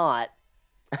that night.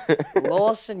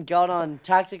 Lawson got on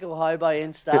Tactical Hobo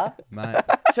Insta, Mate.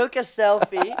 took a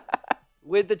selfie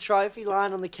with the trophy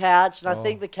lying on the couch, and I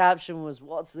think the caption was,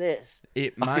 "What's this?"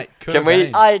 It, mate. Can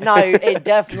we? I know it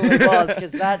definitely was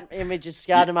because that image is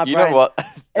scarred in my brain. You know what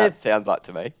that sounds like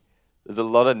to me? There's a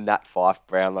lot of Nat Fife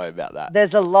Brownlow about that.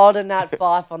 There's a lot of Nat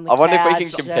Fife on the couch. I wonder if we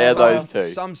can compare those two.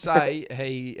 Some say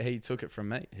he took it from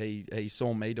me. He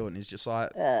saw me do it and he's just like,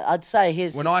 I'd say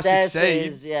his when I success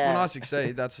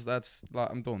succeed, is, that's like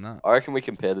I'm doing that. I reckon we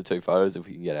compare the 2 photos if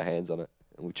we can get our hands on it,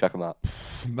 and we'll chuck them up.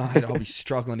 Mate, I'll be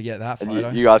struggling to get that And photo.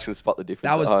 you guys can spot the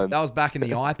difference. That was back in the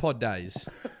iPod days,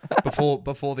 before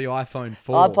the iPhone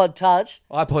 4. iPod Touch.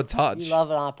 iPod Touch. You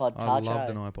love an iPod Touch. I loved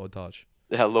an iPod Touch.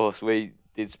 Now, Lawson, we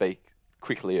did speak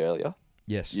quickly earlier.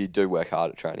 Yes, You do work hard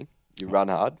at training. You run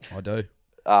hard. I do.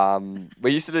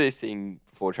 We used to do this thing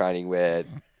before training where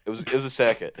it was a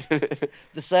circuit.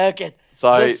 The circuit.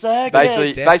 So The circuit.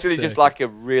 basically just circuit. like a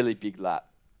really big lap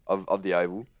of the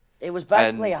oval. It was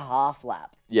basically a half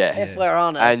lap. Yeah. If we're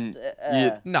honest.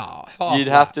 And No, you'd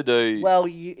have to do well,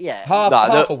 half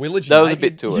No, a village. there was a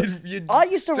bit to it. I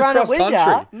used to it's run it across with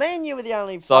country. you. Me and you were the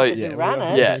only So- fuckers Yeah, who we ran were.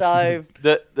 it. Yeah. So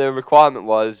the requirement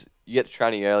was you get to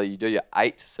training early, you do your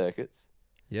 8 circuits,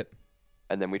 Yep.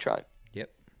 and then we train. Yep.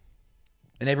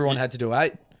 And everyone had to do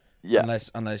 8. Yeah.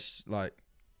 Unless like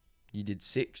you did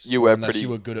 6. You were unless pretty- you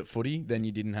were good at footy, then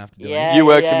you didn't have to do Yeah. it. You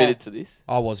were committed to this.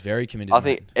 I was very committed. I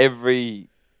think mate. every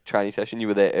training session? You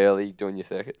were there early doing your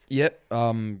circuits? Yep.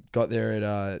 Got there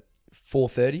at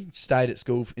 4:30. Stayed at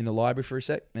school in the library for a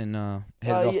sec, and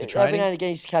headed off to Every training. now and again,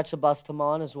 you used to catch the bus to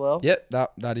mine as well. Yep,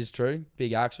 that is true.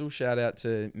 Big Axel. Shout out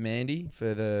to Mandy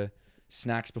for the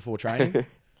snacks before training.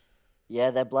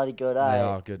 Yeah, they're bloody good, They eh?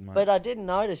 are good, mate. But I didn't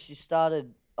notice you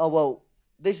started. Oh well,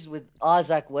 this is with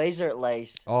Isaac Weezer at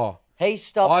least. Oh, He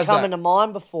stopped Isaac- coming to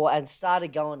mine before and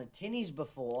started going to Tinny's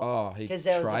before. he Because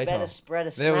there was a traitor. better spread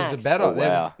of There snacks. was a better. Oh,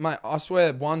 wow. Mate, I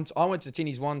swear, I went to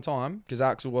Tinny's one time because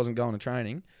Axel wasn't going to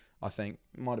training. I think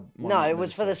might have. No, it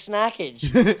was for the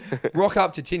snackage. Rock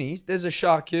up to Tinny's. There's a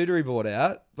charcuterie board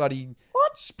out. Bloody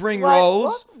What? spring Wait,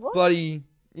 rolls. what? Bloody,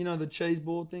 the cheese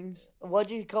board things. What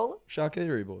do you call it?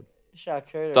 Charcuterie board.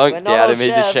 Charcuterie. Don't We're not doubt all him.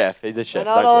 He's a chefs. chef. He's a chef.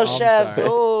 We're not Don't all doubt him. chefs. sorry.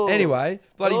 Ooh. Anyway,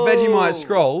 bloody Ooh. Vegemite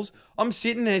scrolls. I'm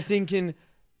sitting there thinking,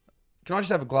 can I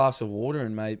just have a glass of water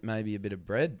and maybe a bit of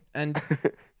bread? And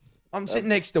I'm sitting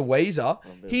next to Weezer.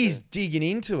 He's digging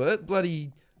into it.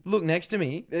 Bloody look next to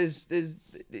me.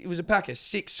 It was a pack of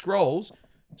 6 scrolls.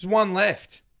 There's one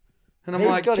left. And I'm He's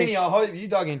like, got Tinny, his- I hope you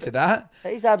dug into that.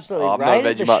 He's absolutely Oh, I'm not a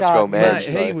rated the Vegemite scroll shark. man. Mate,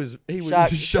 so- he was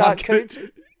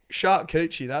Charcuterie. Shark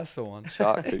Coochie, that's the one.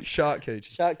 Shark Coochie. Shark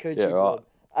Coochie. Charcuterie Yeah, right. board.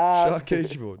 Shark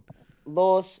Coochie board.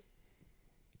 Laws,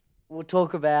 we'll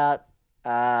talk about.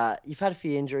 You've had a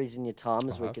few injuries in your time,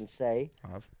 as I we have. can see. I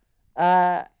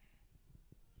have.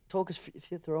 Talk us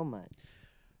through on,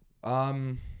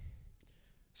 mate.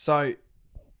 So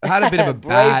I had a bit of a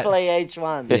bad. Briefly, each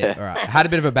one. Yeah, all right. I had a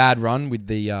bit of a bad run with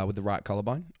the right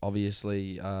collarbone.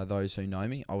 Obviously, those who know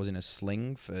me, I was in a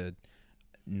sling for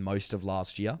most of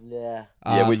last year. Yeah.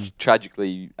 Yeah, which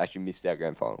tragically actually missed our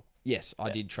grand final. Yes, I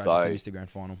Yeah, did tragically so- miss the grand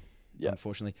final, Yeah.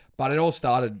 unfortunately. But it all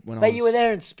started when I But was. you were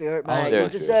there in spirit, I was mate. there You in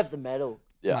spirit. deserve the medal.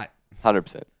 Yeah, Mate,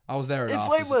 100%. I was there at If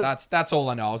we afters. were- That's all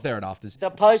I know. I was there at afters. The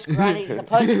post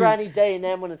granny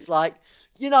D&M when it's like,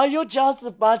 you're just a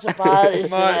bunch of parties.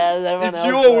 it's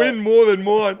your win more than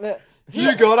mine.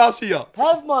 You got us here.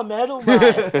 Have my medal,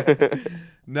 mate.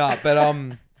 Nah,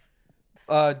 but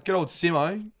good old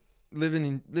Simo,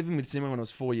 living with Simo when I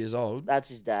was 4 years old. That's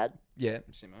his dad. Yeah,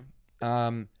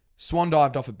 Simo. Swan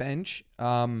dived off a bench.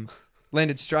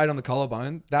 Landed straight on the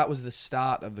collarbone. That was the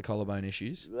start of the collarbone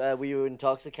issues. Were you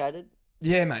intoxicated?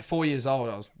 Yeah, mate. 4 years old.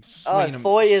 I was swinging,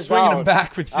 4 years swinging them old.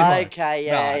 back with Simo. Okay,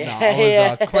 yeah, No,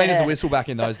 yeah. I was clean as a yeah. whistle back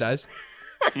in those days.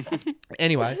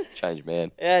 Anyway, Change,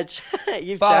 man. Yeah,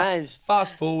 you've changed.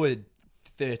 fast forward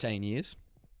 13 years.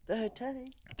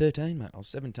 13. 13, mate. I was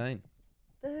 17.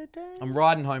 13. I'm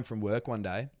riding home from work one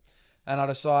day, and I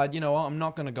decide, you know what, I'm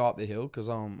not going to go up the hill because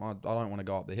I don't want to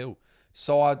go up the hill.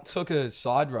 So I took a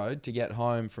side road to get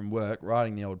home from work,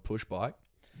 riding the old push bike,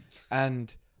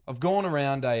 and I've gone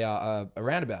around a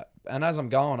roundabout, and as I'm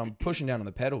going, I'm pushing down on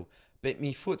the pedal, but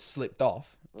my foot slipped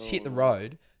off. It's hit the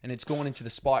road, and it's gone into the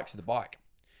spikes of the bike,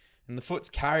 and the foot's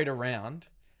carried around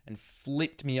and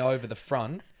flipped me over the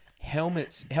front.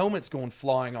 Helmet's gone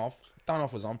flying off. Don't know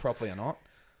if it was on properly or not.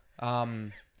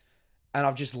 And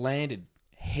I've just landed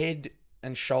head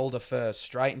and shoulder first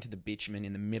straight into the bitumen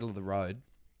in the middle of the road.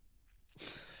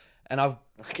 And I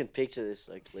can picture this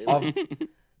so clearly.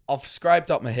 I've scraped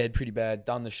up my head pretty bad,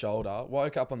 done the shoulder,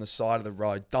 woke up on the side of the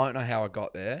road, don't know how I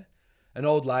got there. An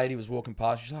old lady was walking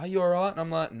past, she's like, "Are you all right?" And I'm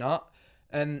like, "Nah."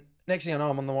 And next thing I know,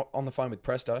 I'm on the phone with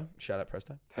Presto. Shout out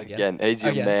Presto. Again, he's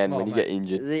your man when you mate. get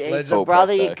injured. He's the Call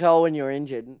brother Presto. you call when you're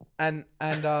injured. And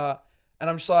I'm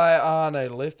just like, "Oh, I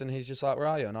need a lift." And he's just like, "Where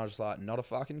are you?" And I was just like, "Not a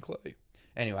fucking clue."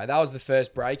 Anyway, that was the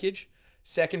first breakage.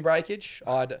 Second breakage,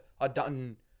 I'd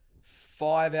done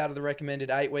 5 out of the recommended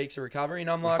 8 weeks of recovery, and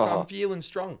I'm like, I'm feeling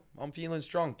strong.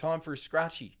 Time for a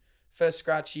scratchy. First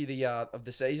scratchy of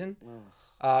the season.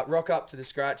 Rock up to the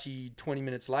scratchy 20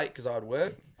 minutes late because I had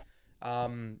work.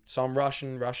 So I'm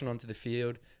rushing onto the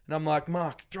field, and I'm like,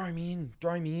 "Mark, throw me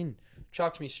in.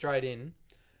 Chucks me straight in.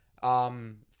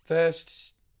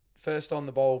 First on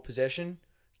the ball possession,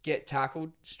 get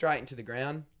tackled straight into the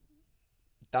ground.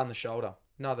 Done the shoulder.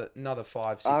 Another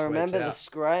 5-6 I weeks remember the out.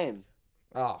 scream.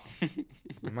 Oh,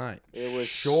 mate. It was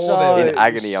sure so, there In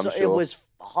agony, I'm It sure. was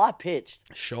high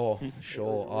pitched. Sure.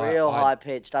 Real high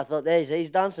pitched. I thought he's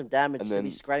done some damage And to be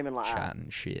then screaming like that. Chatting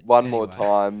shit. One more Anyway.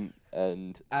 time,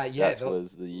 and Yeah, that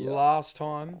was the year. last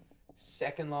time,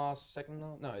 second last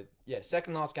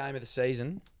game of the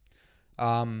season.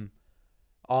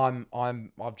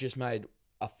 I've just made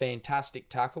a fantastic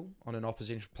tackle on an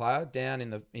opposition player down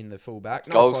in the fullback.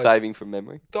 Not a Goal close- saving from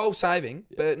memory. Goal saving,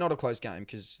 but not a close game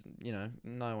because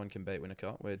no one can beat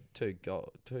Winnicott. We're too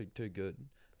good.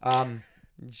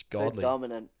 Just godly. Too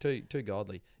dominant. Too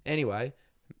godly. Anyway,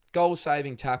 goal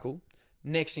saving tackle.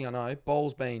 Next thing I know,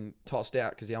 ball's been tossed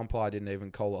out because the umpire didn't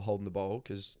even call it holding the ball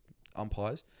because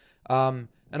umpires. And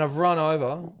I've run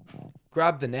over,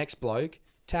 grabbed the next bloke,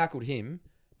 tackled him.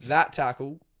 That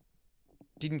tackle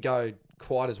didn't go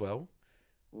quite as well.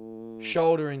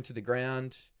 Shoulder into the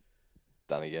ground.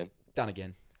 Done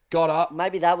again. Got up.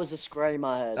 Maybe that was a scream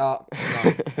I heard. No.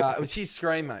 It was his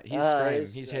scream, mate. His scream.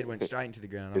 His head went straight into the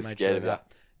ground. I made sure of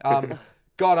that.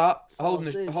 Got up,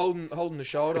 holding the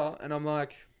shoulder, and I'm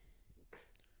like,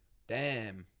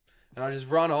 damn. And I just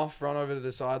run over to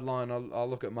the sideline. I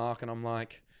look at Mark, and I'm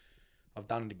like, I've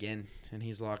done it again. And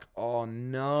he's like, oh,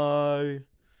 no.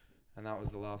 And that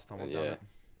was the last time I've done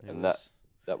it.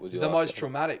 That was the most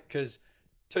traumatic, because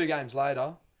 2 games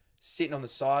later, sitting on the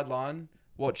sideline,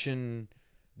 watching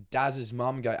Daz's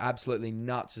mum go absolutely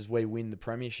nuts as we win the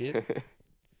premiership.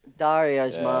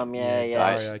 Dario's mum, yeah.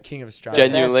 Dario, King of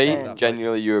Australia.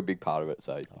 Genuinely, you're a big part of it,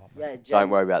 so don't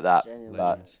worry about that.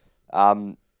 But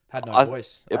had no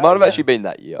voice. It might have actually been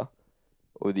that year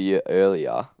or the year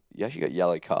earlier. You actually got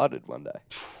yellow carded one day.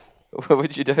 What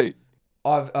would you do?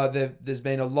 There's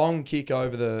been a long kick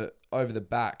over the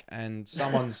back, and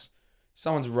someone's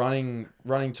running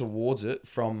towards it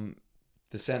from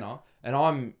the centre, and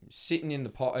I'm sitting in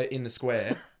the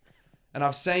square, and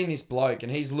I've seen this bloke,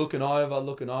 and he's looking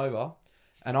over,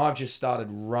 and I've just started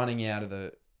running out of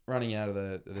the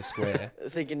square,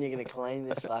 thinking you're gonna clean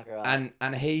this fucker up.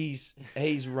 And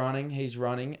he's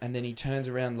running, and then he turns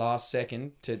around last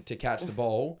second to catch the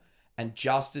ball, and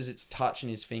just as it's touching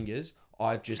his fingers,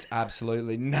 I've just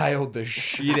absolutely nailed the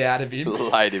shit out of him.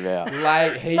 Laid him out.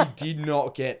 He did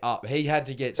not get up. He had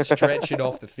to get stretchered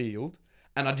off the field.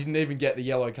 And I didn't even get the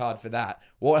yellow card for that.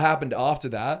 What happened after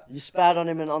that? You spat on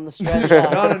him and on the stretcher.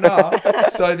 No.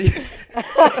 So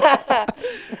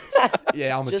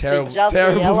yeah, I'm a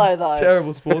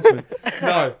terrible sportsman.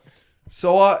 No.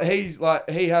 So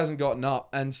he hasn't gotten up,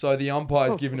 and so the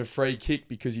umpire's given a free kick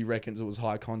because he reckons it was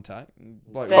high contact.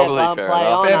 Fair bump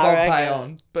play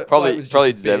on. But probably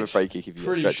deserve a free kick if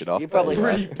you stretch it off.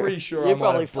 Pretty sure I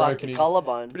might have broken his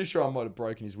collarbone. Pretty sure I might have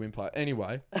broken his windpipe.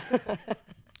 Anyway.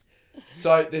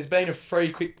 So there's been a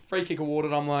free kick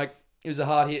awarded. I'm like, it was a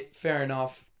hard hit. Fair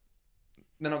enough.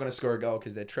 They're not going to score a goal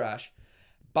because they're trash.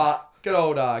 But good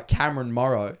old Cameron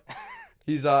Morrow.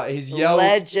 He's yelled.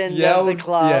 Legend of the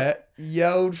club. Yeah,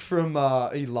 yelled from.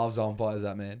 He loves umpires,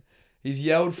 that man. He's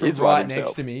yelled from right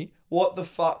next to me. What the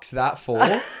fuck's that for?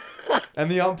 And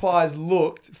the umpires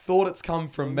looked, thought it's come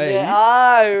from me.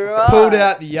 Yeah, right. Pulled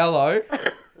out the yellow,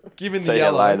 given the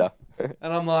yellow. See you later.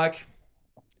 And I'm like,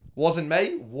 wasn't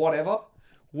me, whatever.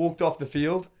 Walked off the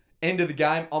field. End of the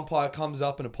game, umpire comes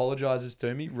up and apologises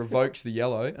to me, revokes the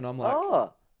yellow, and I'm like,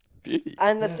 beauty.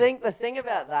 And the thing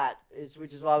about that is,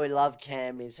 which is why we love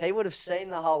Cam, is he would have seen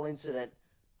the whole incident,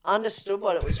 understood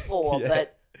what it was for,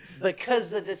 but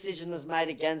because the decision was made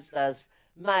against us,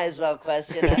 may as well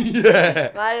question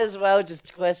it. May as well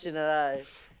just question it, eh?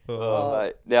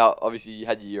 Mate. Now, obviously, you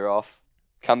had your year off.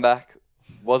 Come back.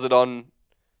 Was it on?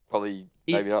 Probably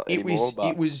maybe not anymore.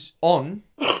 It was on,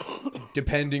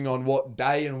 depending on what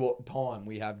day and what time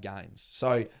we have games.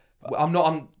 So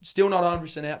I'm still not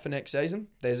 100% out for next season.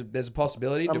 There's a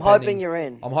possibility. I'm hoping you're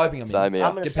in. I'm hoping I'm Same in. here.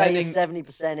 I'm going to say you're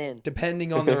 70% in.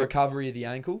 Depending on the recovery of the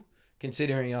ankle,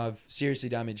 considering I've seriously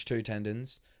damaged 2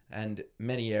 tendons and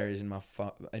many areas in my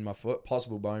foot,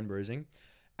 possible bone bruising,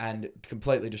 and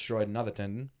completely destroyed another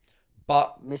tendon.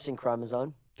 But missing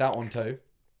chromosome. That one too.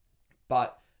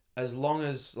 But as long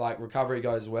as recovery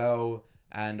goes well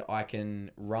and I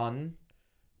can run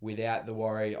without the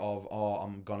worry of,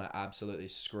 I'm going to absolutely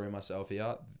screw myself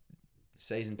here,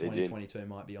 season 2022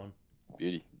 might be on.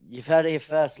 Beauty. You've heard it here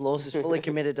first. Lawson's fully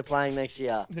committed to playing next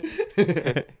year.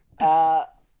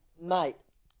 Mate,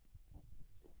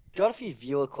 got a few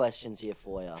viewer questions here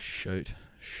for you. Shoot.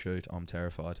 I'm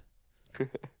terrified.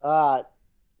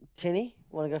 Tinny,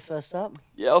 want to go first up?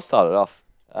 Yeah, I'll start it off.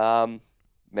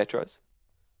 Metros.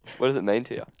 What does it mean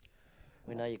to you?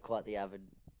 We know you're quite the avid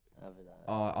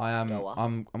I am. goer.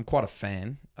 I'm quite a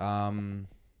fan.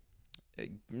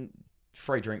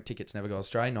 Free drink tickets never go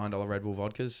astray. $9 Red Bull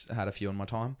vodkas. I had a few in my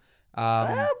time.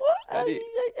 What?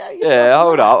 Yeah,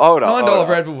 hold up. $9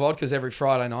 Red Bull vodkas every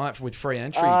Friday night with free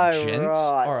entry, gents.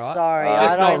 Right. All right. Sorry,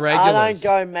 Just not regulars. I don't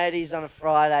go Medis on a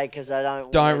Friday because I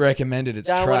don't recommend it. It's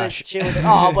trash.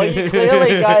 Oh, but you clearly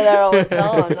go there all the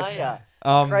time, don't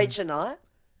you? Creature night.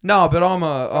 No, but I'm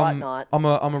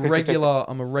a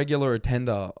regular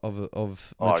attender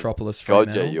of Metropolis.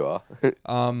 God, yeah, you are.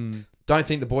 Don't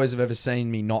think the boys have ever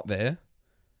seen me not there.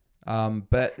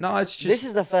 But no, it's just this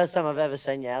is the first time I've ever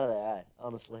seen you out of there, eh?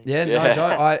 Honestly. Yeah, no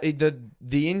joke.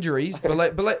 The injuries,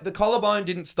 but the collarbone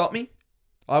didn't stop me.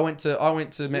 I went to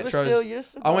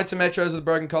Metros. I went to Metros with a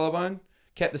broken collarbone.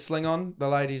 Kept the sling on. The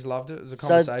ladies loved it. It was a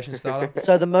conversation starter.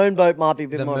 So the moonboot might be a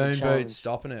bit The more of a moonboot's challenge.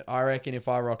 stopping it. I reckon if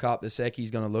I rock up, the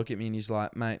Seki's going to look at me and he's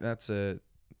like, mate, you're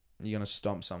going to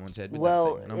stomp someone's head with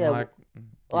that thing. And I'm like,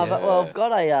 I've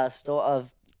got a store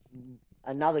of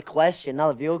another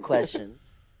viewer question.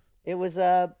 It was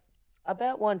about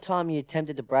one time you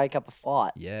attempted to break up a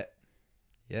fight. Yeah.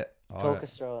 Talk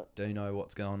us through it. Do know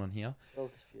what's going on here.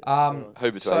 Talk us through it.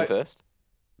 Who between first?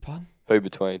 Pardon? Who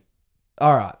between?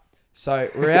 All right. So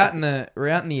we're out in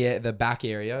the back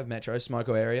area of Metro,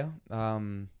 Smoko area.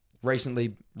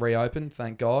 Recently reopened,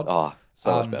 thank God. Oh,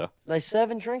 so much better. They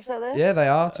serving drinks out there? Yeah, they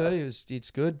are too.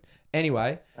 It's good.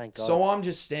 Anyway, Thank God. so I'm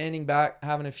just standing back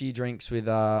having a few drinks with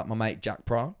my mate Jack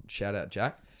Pryor. Shout out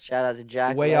Jack. Shout out to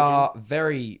Jack. We legend. are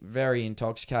very, very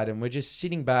intoxicated and we're just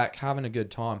sitting back having a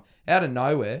good time. Out of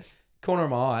nowhere, corner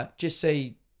of my eye, just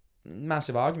see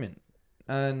massive argument.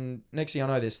 And next thing I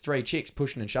know, there's 3 chicks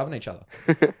pushing and shoving each other.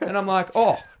 And I'm like,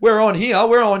 oh, we're on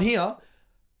here.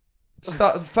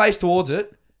 Start face towards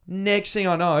it. Next thing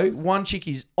I know, one chick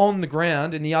is on the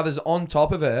ground and the other's on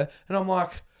top of her. And I'm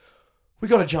like, we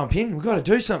got to jump in. We got to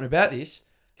do something about this.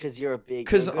 Because you're a big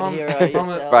Because hero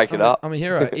yourself. Break it up. I'm a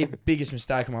hero. Biggest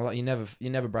mistake of my life. You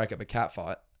never break up a cat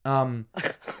fight.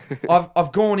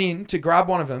 I've gone in to grab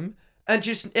one of them. And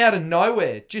just out of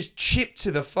nowhere, just chipped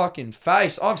to the fucking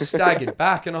face. I've staggered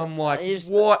back and I'm like,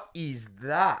 what is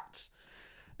that?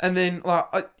 And then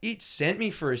it sent me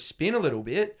for a spin a little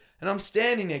bit. And I'm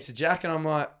standing next to Jack and I'm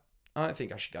like, I don't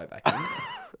think I should go back in.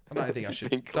 I don't think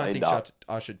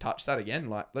I should touch that again.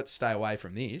 Like, let's stay away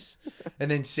from this.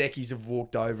 And then Sekis have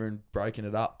walked over and broken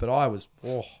it up. But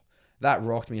that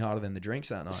rocked me harder than the drinks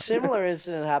that night. Similar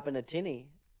incident happened to Tinny.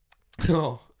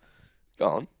 Oh. Go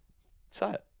on.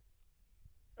 Say it.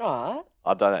 Right.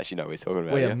 I don't actually know what we're talking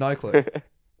about. We have no clue.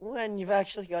 When you've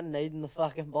actually got need in the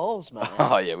fucking balls, man.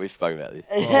 Oh, yeah, we've spoken about this.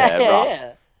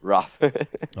 Yeah. Rough.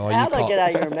 Oh, How do I get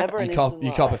out? You remember? You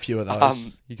cop a few of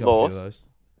those. You cop a few of those.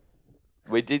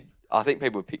 We did. I think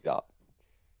people picked up.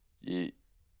 You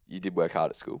did work hard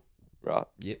at school, right?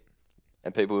 Yep.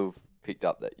 And people have picked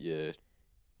up that you're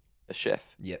a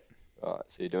chef. Yep. Right.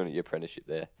 So you're doing your apprenticeship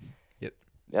there. Yep.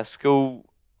 Now school.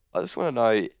 I just want to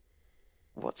know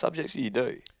what subjects do you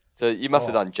do. So you must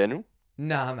have done general.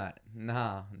 Nah, mate.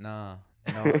 Nah.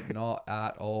 Not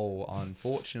at all.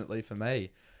 Unfortunately for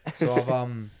me. So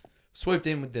I've swooped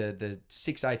in with the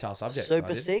 6 ATAR subjects.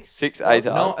 Super 6? 6 ATAR?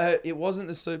 No, it wasn't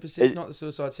the Super 6, not the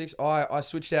Suicide 6. I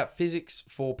switched out physics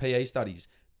for PE studies.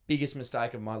 Biggest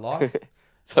mistake of my life.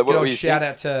 So what were you shout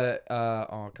out to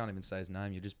I can't even say his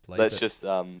name. You just bleep Let's it. just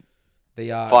find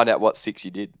out what 6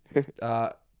 you did.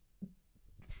 Nah,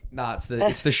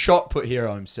 it's the shot put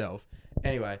hero himself.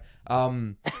 Anyway,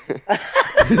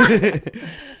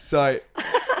 so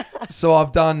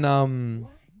I've done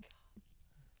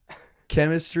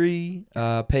chemistry,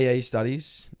 PE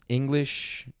studies,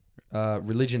 English,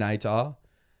 religion ATAR,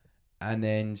 and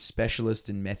then specialist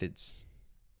in methods.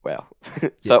 Wow.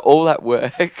 So all that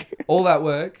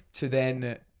work to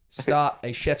then start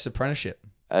a chef's apprenticeship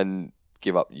and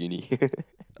give up uni.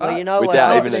 Well, you know what?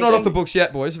 It's not off the books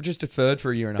yet, boys. I've just deferred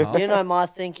for a year and a half. You know, my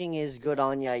thinking is good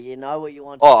on you. You know what you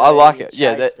want. I like it.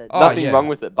 Yeah, nothing wrong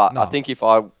with it. But No. I think if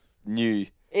I knew,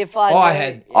 I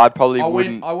probably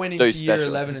wouldn't. I went do into year specialist.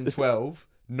 11 and 12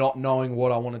 not knowing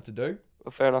what I wanted to do.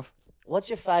 Well, fair enough. What's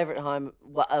your favourite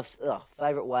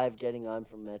favourite way of getting home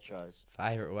from metros?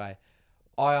 Favorite way,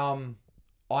 I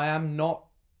am not.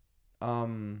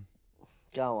 Go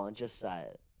on, just say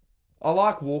it. I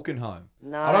like walking home.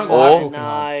 No, I don't no, like walking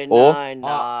home.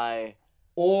 no.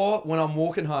 Or when I'm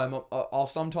walking home, I'll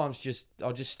sometimes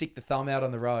I'll just stick the thumb out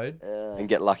on the road And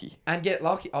get lucky.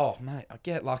 Oh mate, I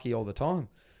get lucky all the time.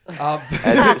 But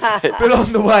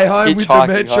on the way home with the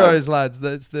metros, lads,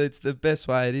 that's the best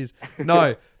way it is.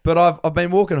 No, but I've been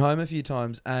walking home a few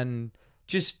times and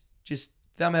just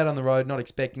thumb out on the road, not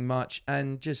expecting much,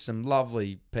 and just some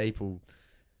lovely people.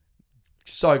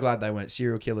 So glad they weren't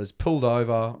serial killers. Pulled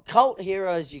over. Cult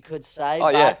heroes, you could say.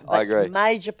 I agree.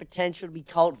 Major potential to be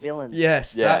cult villains.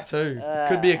 Yes, Yeah. that too.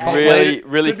 Could be a cult Really leader.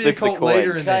 flip Could be a the cult coin.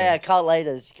 leader in there. Yeah, cult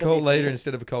leaders. Cult leader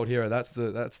instead of a cult hero. That's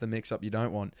the mix up you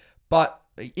don't want. But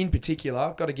in particular,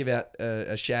 I've got to give out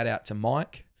a shout out to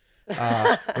Mike.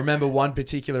 Remember one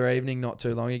particular evening not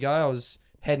too long ago, I was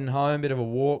heading home, bit of a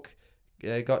walk.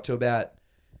 Got to about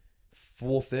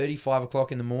 4:30, 5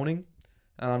 o'clock in the morning.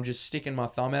 And I'm just sticking my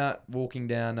thumb out, walking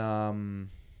down,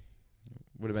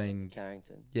 would have been...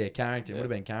 Carrington. Yeah, Carrington. Would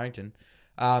have been Carrington.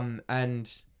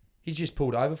 And he's just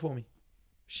pulled over for me.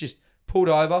 He's just pulled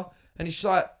over. And he's just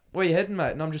like, where you heading,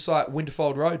 mate? And I'm just like,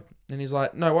 Winterfold Road. And he's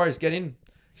like, no worries, get in.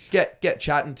 Get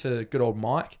chatting to good old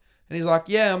Mike. And he's like,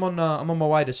 yeah, I'm on my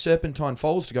way to Serpentine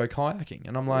Falls to go kayaking.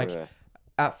 And I'm like,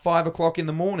 at 5 o'clock in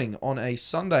the morning on a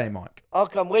Sunday, Mike. I'll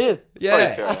come with.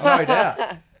 Yeah, no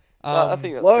doubt. I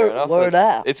think that's fair enough. Word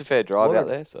out. It's a fair drive out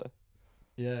there, so.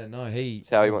 Yeah, no, It's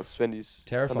how he wants to spend his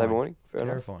Sunday morning. Fair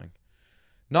terrifying.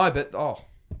 No, but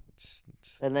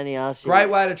And then he asked you. great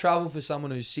way to travel for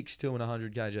someone who's 6'2" and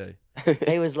 100 kg.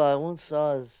 He was like, what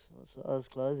size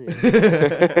clothes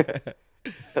are you?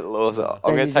 Lawson, Then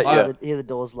I'm going you to take just you. hear the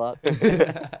doors locked.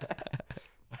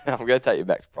 I'm going to take you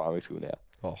back to primary school now.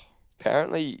 Oh,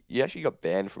 Apparently, you actually got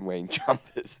banned from wearing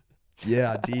jumpers.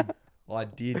 yeah, I did. Why?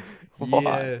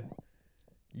 Yeah.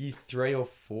 Year 3 or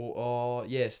 4. Oh,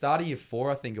 yeah, start of year 4,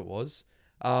 I think it was.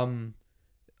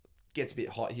 Gets a bit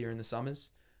hot here in the summers.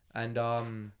 And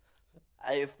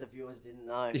If the viewers didn't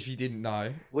know. if you didn't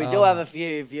know. We do have a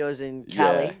few viewers in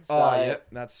Cali. Yeah. So Oh, yeah,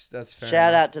 that's fair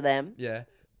shout enough. out to them. Yeah.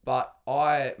 But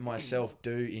I myself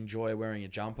do enjoy wearing a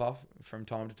jumper from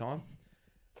time to time.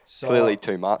 So, Clearly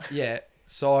too much. Yeah.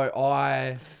 So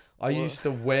I used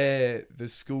to wear the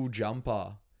school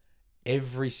jumper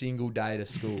every single day to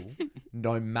school,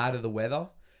 no matter the weather.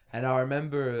 And I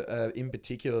remember in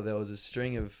particular there was a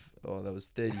string of, there was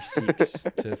 36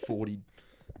 to 40,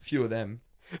 a few of them.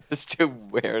 Still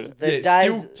wearing it. The Yeah,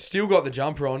 days, still got the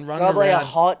jumper on, running probably around, a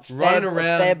hot running Feb,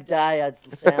 around- Feb day.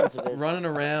 It sounds of it. running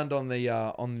around on the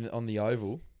on the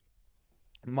oval.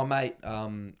 My mate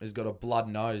has got a blood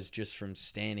nose just from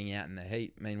standing out in the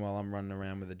heat. Meanwhile, I'm running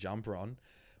around with a jumper on.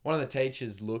 One of the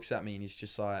teachers looks at me and he's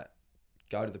just like,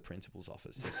 "Go to the principal's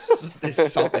office.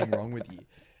 There's something wrong with you."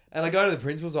 And I go to the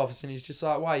principal's office and he's just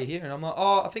like, "Why are you here?" And I'm like,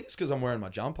 "Oh, I think it's because I'm wearing my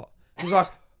jumper." He's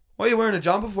like, "What are you wearing a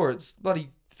jumper for? It's bloody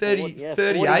 38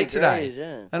 degrees, today."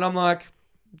 Yeah. And I'm like,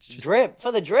 "It's just Drip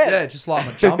for the drip. yeah, just like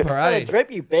my jumper, For eh?" the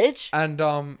drip, you bitch.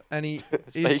 And he's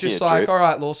Speaking just of like, drip. "All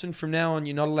right, Lawson, from now on,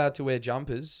 you're not allowed to wear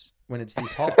jumpers when it's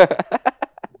this hot."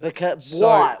 Because So-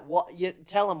 why? What? You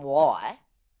tell them why?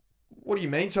 What do you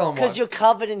mean? Tell him why? Because you're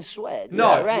covered in sweat.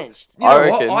 No. You're drenched. You know I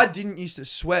what? reckon- I didn't used to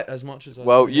sweat as much as I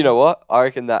Well, do you know what? I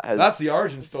reckon that has. That's the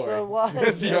origin story. So what?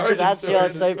 That's the So origin that's story. your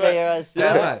of the sweat. superhero story.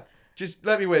 Yeah, mate. Just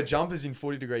let me wear jumpers in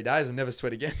 40-degree days and never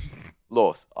sweat again.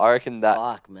 Lost. I reckon that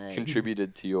Fuck, man.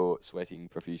 contributed to your sweating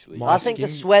profusely. My I think the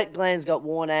skin- sweat glands got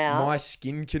worn out. My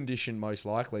skin condition, most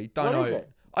likely. Don't What know. is it?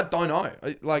 I don't know.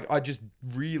 I just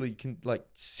really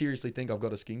seriously think I've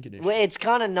got a skin condition. Well, it's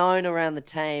kind of known around the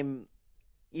team.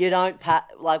 You don't pat,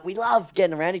 like, we love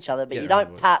getting around each other, but Getting you around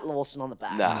don't the pat Lawson on the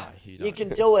back. Nah. No, you don't. You can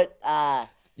do it,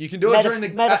 You can do it during the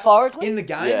metaphorically? in the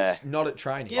games, Yeah. not at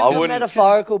training. give I a wouldn't-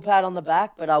 metaphorical pat on the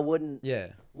back, but I wouldn't Yeah.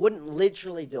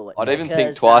 literally do it. I'd even think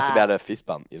because, twice about a fist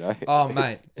bump, you know? Oh,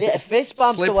 mate. Yeah, fist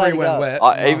bump's the way Slippery to when go. wet.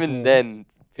 I, nice even warm. then,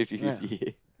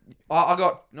 50-50. I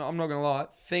got. No, I'm not gonna lie.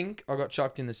 I got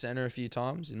chucked in the center a few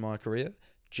times in my career,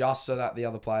 just so that the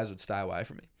other players would stay away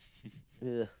from me.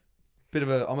 Yeah.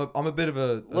 I'm a bit of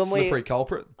a When we- slippery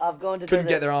culprit. I've gone to Couldn't do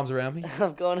get their arms around me.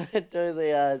 I've gone to do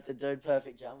the dude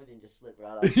perfect jump with him, just slip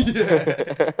right up.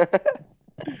 Yeah.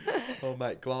 Oh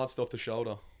mate, glanced off the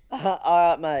shoulder. All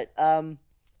right, mate.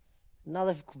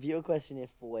 Another viewer question here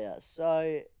for you.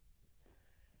 So,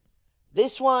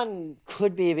 this one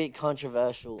could be a bit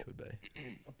controversial, Could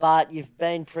be. but you've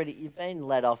been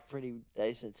let off pretty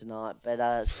decent tonight.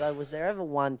 But so was there ever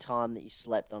one time that you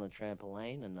slept on a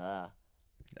trampoline and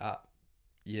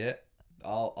Yeah.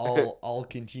 I'll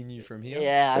continue from here.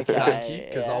 Yeah, okay, Thank you,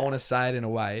 because I yeah. want to say it in a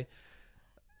way.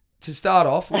 To start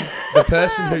off, the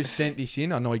person who sent this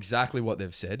in, I know exactly what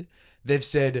they've said. They've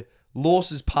said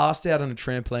Lawson's passed out on a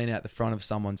trampoline out the front of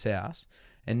someone's house,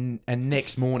 and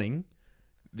next morning,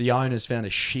 the owners found a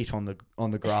shit on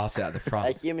the grass out the a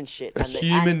front. human shit, A and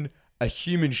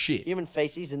human shit. human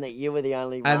feces, and that you were the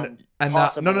only And one. that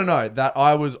possible. no, that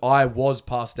I was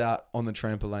passed out on the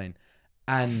trampoline,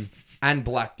 and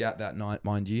blacked out that night,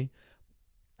 mind you.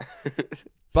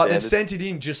 But they've Standard. sent it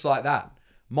in just like that.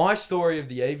 My story of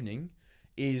the evening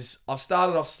is I've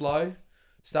started off slow,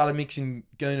 started mixing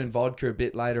goon and vodka a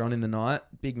bit later on in the night,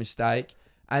 big mistake.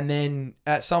 And then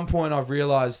at some point I've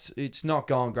realised it's not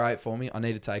going great for me. I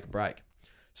need to take a break.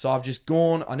 So I've just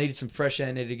gone, I needed some fresh air,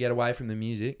 I needed to get away from the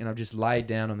music, and I've just laid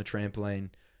down on the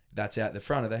trampoline that's out the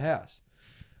front of the house.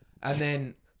 And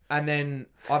then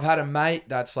I've had a mate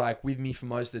that's like with me for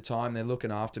most of the time. They're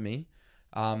looking after me.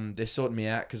 They're sorting me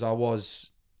out because I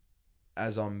was,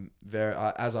 as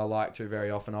I like to very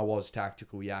often, I was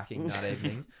tactical yakking that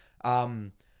evening.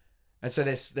 And so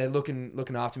they're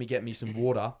looking after me, getting me some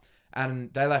water,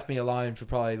 and they left me alone for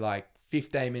probably like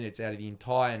 15 minutes out of the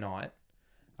entire night.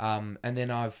 And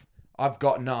then I've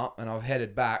gotten up and I've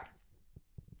headed back,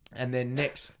 and then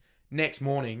next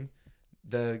morning,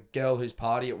 the girl whose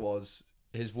party it was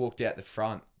has walked out the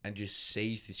front and just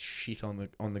sees this shit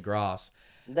on the grass.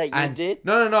 That you did?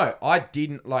 No. I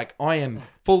didn't. Like, I am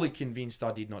fully convinced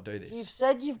I did not do this. You've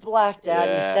said you've blacked out.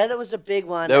 You Yeah. said it was a big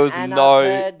one. There was and no- I've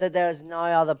heard that there was no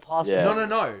other possible.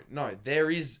 Yeah. No. There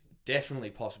is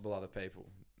definitely possible other people.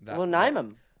 We'll name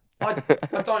them. I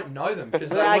don't know them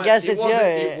because Well, I guess it's you.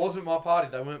 It wasn't my party.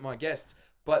 They weren't my guests,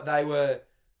 but they were.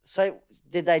 So,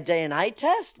 did they DNA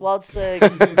test? What's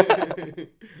the...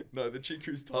 No, the chick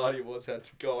whose party it was had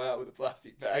to go out with a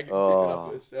plastic bag and pick it Oh.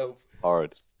 up herself.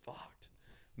 Horrid. Fucked.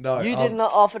 No, You did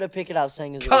not offer to pick it up,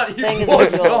 saying as It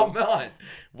was not mine.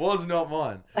 Was not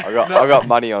mine. I got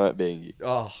money on it being you.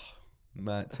 Oh,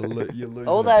 mate, you're losing.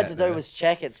 All a they had bet to there. do was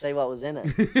check it, see what was in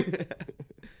it.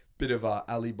 Bit of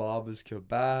Alibaba's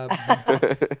kebab.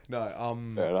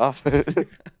 No, Fair enough.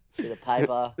 Bit of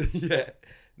paper, yeah,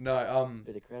 no,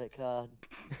 bit of credit card.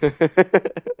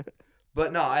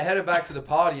 but no, I headed back to the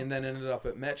party and then ended up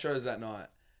at Metro's that night,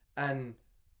 and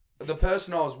the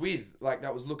person I was with, like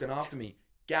that was looking after me,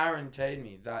 guaranteed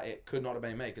me that it could not have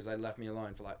been me because they left me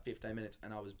alone for like 15 minutes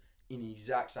and I was in the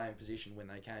exact same position when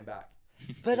they came back.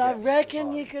 But to I get me to the reckon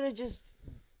party. you could have just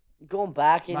gone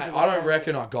back into. Mate, the I don't same-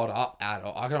 reckon I got up at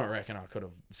all. I don't reckon I could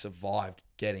have survived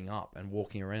getting up and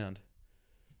walking around.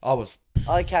 I was.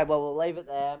 Okay, well we'll leave it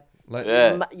there. Let's.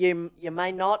 Yeah. You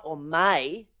may not or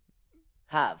may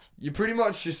have. You pretty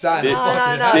much just saying. Did- No,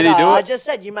 fucking no, hell. Did he do I it? just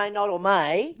said you may not or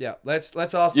may. Yeah, let's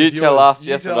ask You the tell viewers. us, You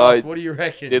yes or tell no. us, what do you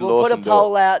reckon? Did We'll put a Lawson do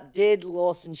poll out. Did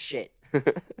Lawson shit?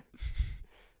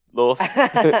 Lawson.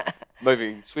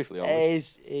 Moving swiftly on.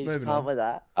 He's Moving pumped on. with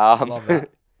that. Love that.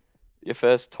 Your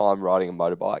first time riding a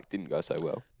motorbike didn't go so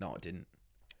well. No, it didn't.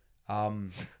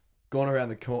 Gone around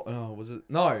the corner. Oh, was it?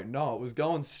 No, it was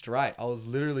going straight. I was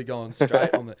literally going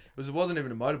straight on the. It wasn't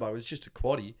even a motorbike. It was just a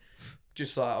quaddie.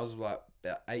 Just like I was like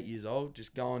about 8 years old,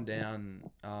 just going down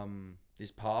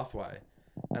this pathway,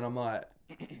 and I'm like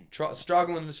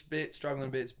struggling a bit.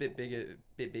 It's a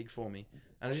bit big for me,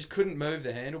 and I just couldn't move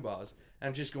the handlebars, and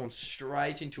I'm just going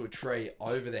straight into a tree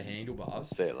over the handlebars.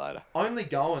 See you later. Only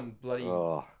going bloody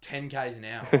Oh. 10 k's an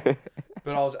hour,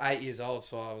 but I was 8 years old,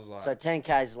 so I was like, So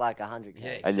 10k is like 100k.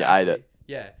 yeah, And you ate it.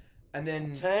 Yeah, and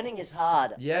then Turning is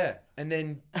hard. yeah, and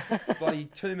then bloody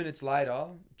 2 minutes later,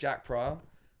 Jack Pryor,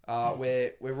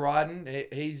 we're riding.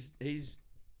 He's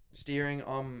steering.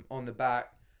 I'm on the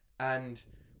back, and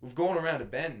we've gone around a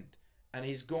bend, and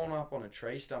he's gone up on a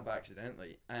tree stump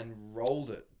accidentally and rolled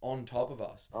it on top of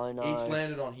us. I know. It's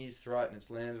landed on his throat and it's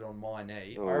landed on my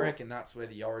knee. Oh. I reckon that's where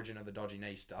the origin of the dodgy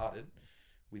knee started,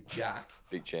 with Jack.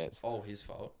 Big chance. All his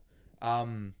fault.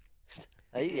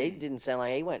 He didn't sound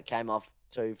like he came off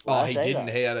too Oh, flash he either. didn't.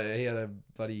 He had a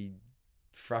bloody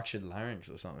fractured larynx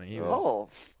or something. He was, Oh,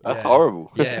 That's yeah.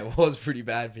 horrible. Yeah, it was pretty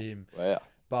bad for him. Wow.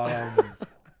 But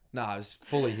no, it was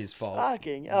fully his fault.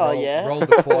 fucking. Oh, yeah. Rolled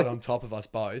the quad on top of us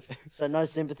both. So no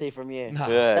sympathy from you. No.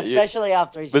 Yeah. Especially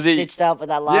after he's Was he- stitched up with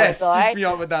that last Yes, side. stitched me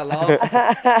up with that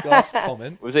last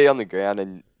comment. Was he on the ground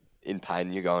and in pain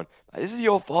and you're going, "Mate, this is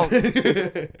your fault?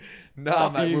 No,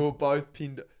 Fuck mate, you. we were both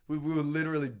pinned. We were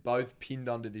literally both pinned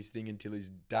under this thing until his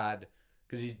dad,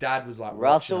 because his dad was like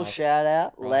Russell, watching us. shout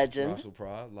out, legend. Russell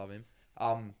Pryor, love him.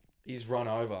 He's run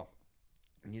over,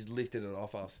 and he's lifted it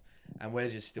off us, and we're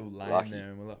just still laying Lucky. there,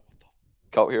 and we're like,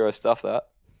 Cult hero stuff, that.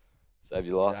 Save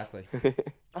your life. exactly.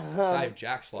 Save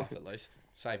Jack's life at least.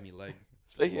 Save me leg.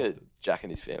 Speaking Lost of Jack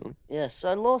and his family. Yeah,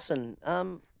 so Lawson,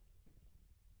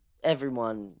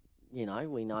 everyone, we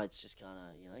know it's just kind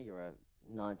of, you're a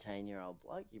 19-year-old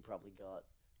bloke. You probably got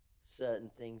certain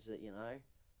things that,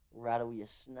 rattle your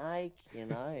snake,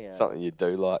 yeah. Something you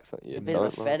do like, something you a bit don't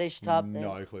of a like. fetish type thing.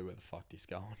 No clue where the fuck this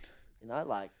going.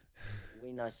 Like,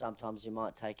 we know sometimes you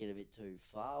might take it a bit too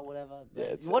far, or whatever. Yeah,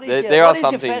 But it's, what is there, your, there what are is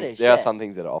some your things. fetish? There Yeah. are some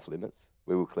things that are off limits.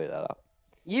 We will clear that up.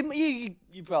 You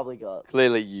probably got.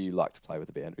 Clearly, you like to play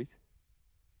with the boundaries.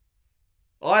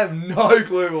 I have no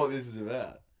clue what this is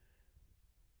about.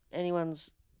 Anyone's.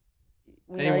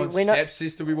 Anyone's we know-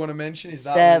 stepsister we want to mention? Is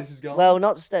that where this is going? Well,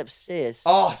 not step sis.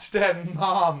 Oh,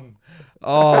 stepmom.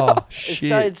 Oh, shit.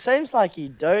 So it seems like you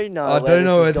do know. I do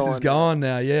know where this is going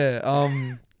now. Yeah.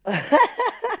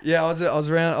 Yeah. I was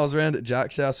around at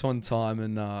Jack's house one time,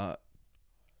 and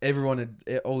everyone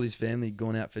had all his family had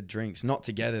gone out for drinks. Not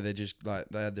together. They're just like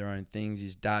they had their own things.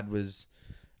 His dad was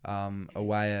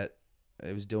away at.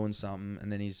 He was doing something,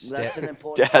 and then That's an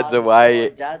important Dad's part of the away.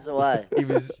 story. Dad's away.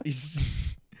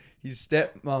 his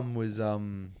stepmom was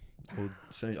well,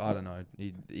 so I don't know.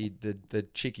 The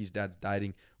chick his dad's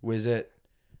dating was at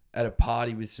a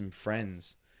party with some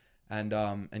friends, and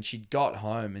she'd got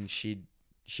home and she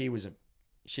was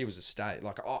she was a state.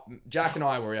 Like Jack and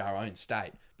I were our own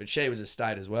state, but she was a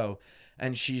state as well.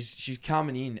 And she's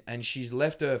coming in and she's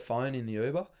left her phone in the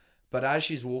Uber. But as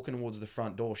she's walking towards the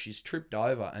front door, she's tripped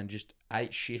over and just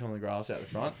ate shit on the grass out the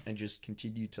front and just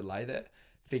continued to lay there,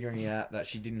 figuring out that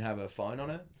she didn't have her phone on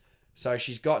her. So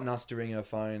she's gotten us to ring her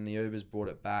phone and the Uber's brought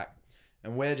it back.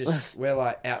 And we're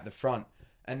like out the front.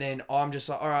 And then I'm just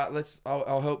like, all right,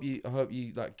 I'll help you. I'll help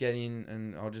you like get in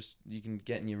and you can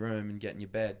get in your room and get in your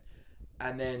bed.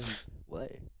 And then,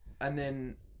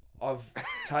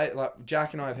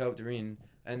 Jack and I have helped her in.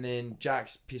 And then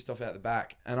Jack's pissed off out the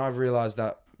back. And I've realised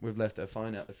that we've left her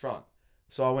phone out the front.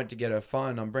 So I went to get her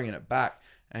phone. I'm bringing it back.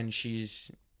 And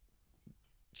she's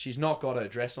not got her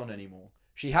dress on anymore.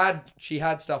 She had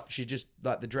stuff. She just,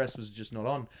 like, the dress was just not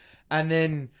on. And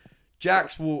then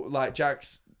Jack's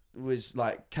was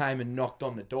like, came and knocked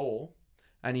on the door.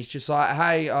 And he's just like,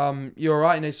 hey, you all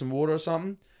right? You need some water or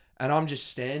something? And I'm just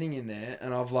standing in there.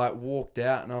 And I've like walked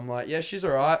out. And I'm like, yeah, she's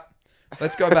all right.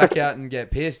 Let's go back out and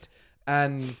get pissed.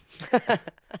 And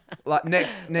like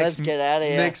next Let's get out of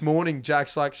here. Next morning,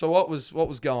 Jack's like, so what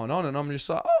was going on? And I'm just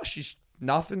like, oh, she's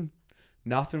nothing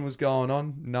was going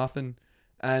on, nothing.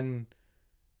 And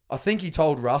I think he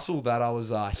told Russell that I was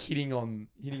hitting on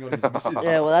his missus.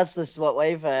 Yeah, well, that's what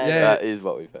we've heard. Yeah, that is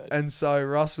what we've heard. And so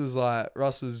Russ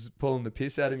was pulling the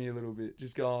piss out of me a little bit,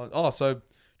 just going, oh, so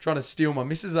trying to steal my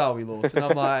missus, are we, Lawson?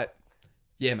 And I'm like,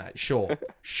 yeah, mate, sure,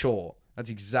 that's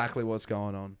exactly what's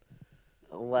going on.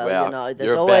 Well, wow, you know, there's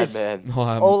you're always... a bad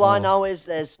man. all I know is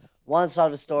there's one side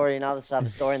of a story, another side of a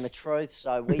story, and the truth.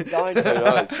 So we don't...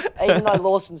 even though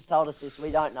Lawson's told us this, we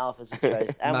don't know if it's the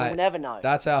truth. And Mate, we'll never know.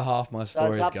 That's how half my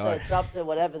stories go. It's up to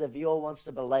whatever the viewer wants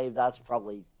to believe. That's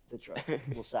probably the truth,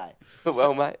 we'll say.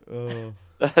 Well, mate,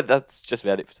 that's just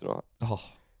about it for tonight. Oh.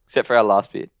 Except for our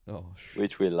last bit, Oh,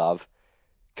 which we love.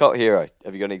 Cult hero,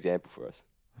 have you got an example for us?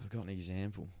 I've got an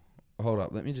example. Hold up,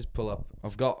 let me just pull up.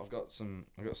 I've got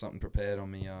something prepared on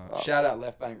me. Shout out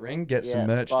Left Bank Ring. Get some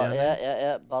merch down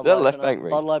there. Yeah. Left Bank Ring.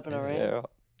 Bottle opener ring. Yeah.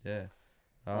 Yeah.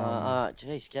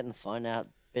 Jeez, getting the phone out,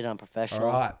 bit unprofessional.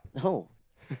 All right. Oh.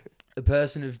 A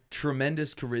person of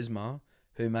tremendous charisma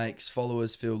who makes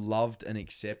followers feel loved and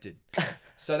accepted.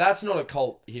 So that's not a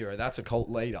cult hero. That's a cult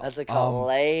leader. That's a cult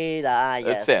leader. That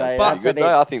Yes. sounds pretty good.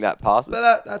 No, I think that passes.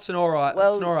 But that's an all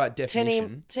right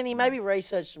definition. Tinny, maybe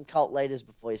research some cult leaders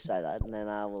before you say that, and then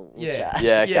we'll chat.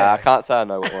 Yeah, okay. I can't say I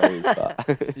know what one is,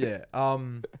 but yeah.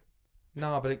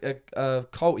 No, but a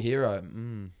cult hero.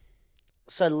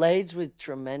 So leads with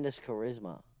tremendous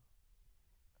charisma.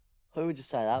 Who would you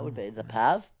say that would be? The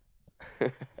Pav?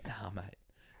 Nah, mate.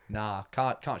 Nah,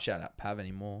 can't shout out Pav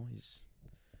anymore.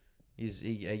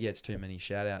 He gets too many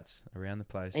shout outs around the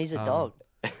place. He's a dog.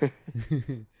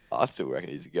 I still reckon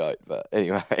he's a goat, but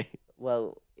anyway.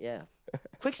 Well, yeah.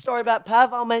 Quick story about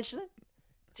Pav, I'll mention it.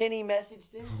 Tinny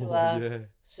messaged him to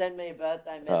send me a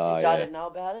birthday message. I didn't know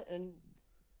about it. And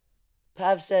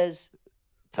Pav says,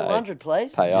 200,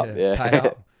 please. Pay up, Pay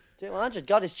up. 200.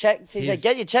 Got his check. He said,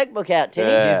 get your checkbook out, Tinny.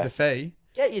 Yeah. Here's the fee.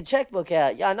 Get your checkbook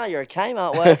out. Yeah, I know you're a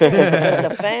Kmart worker, just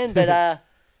a fan, but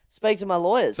speak to my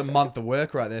lawyers. It's a month of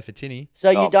work right there for Tinny.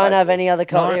 So you don't have any other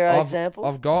cult hero example?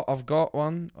 I've got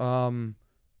one.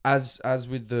 As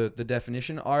with the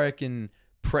definition, I reckon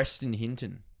Preston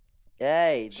Hinton.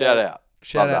 Yay.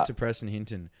 Shout out to Preston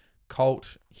Hinton.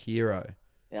 Cult hero.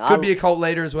 Yeah, Could be a cult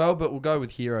leader as well, but we'll go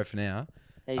with hero for now.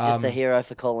 He's just a hero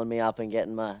for calling me up and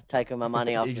taking my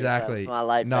money off exactly. me for my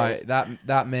late fees.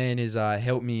 that man is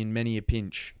helped me in many a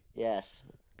pinch. Yes.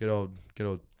 Good old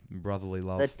brotherly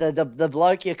love. The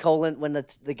bloke you're calling when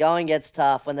the going gets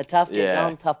tough, when the tough get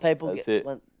going, tough people That's get.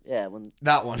 it. When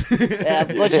that one. Yeah,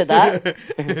 butchered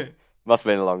that. Must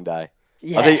have been a long day.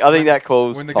 Yeah. I think that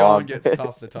calls when the time. going gets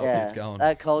tough, the tough gets going.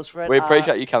 That calls for it. We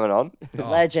appreciate you coming on.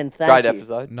 Legend, thank Great you.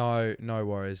 episode. No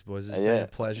worries, boys. It's been a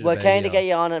pleasure. We're keen to get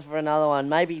you on it for another one.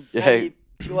 Maybe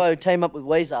duo team up with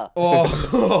Weezer.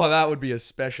 Oh, that would be a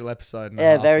special episode.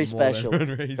 Yeah, very special.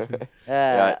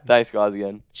 Right, thanks, guys,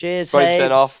 again. Cheers,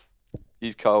 20% off.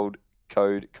 Use code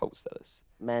Cult Status.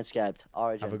 Manscaped.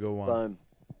 Origin. Have a good one. Boom.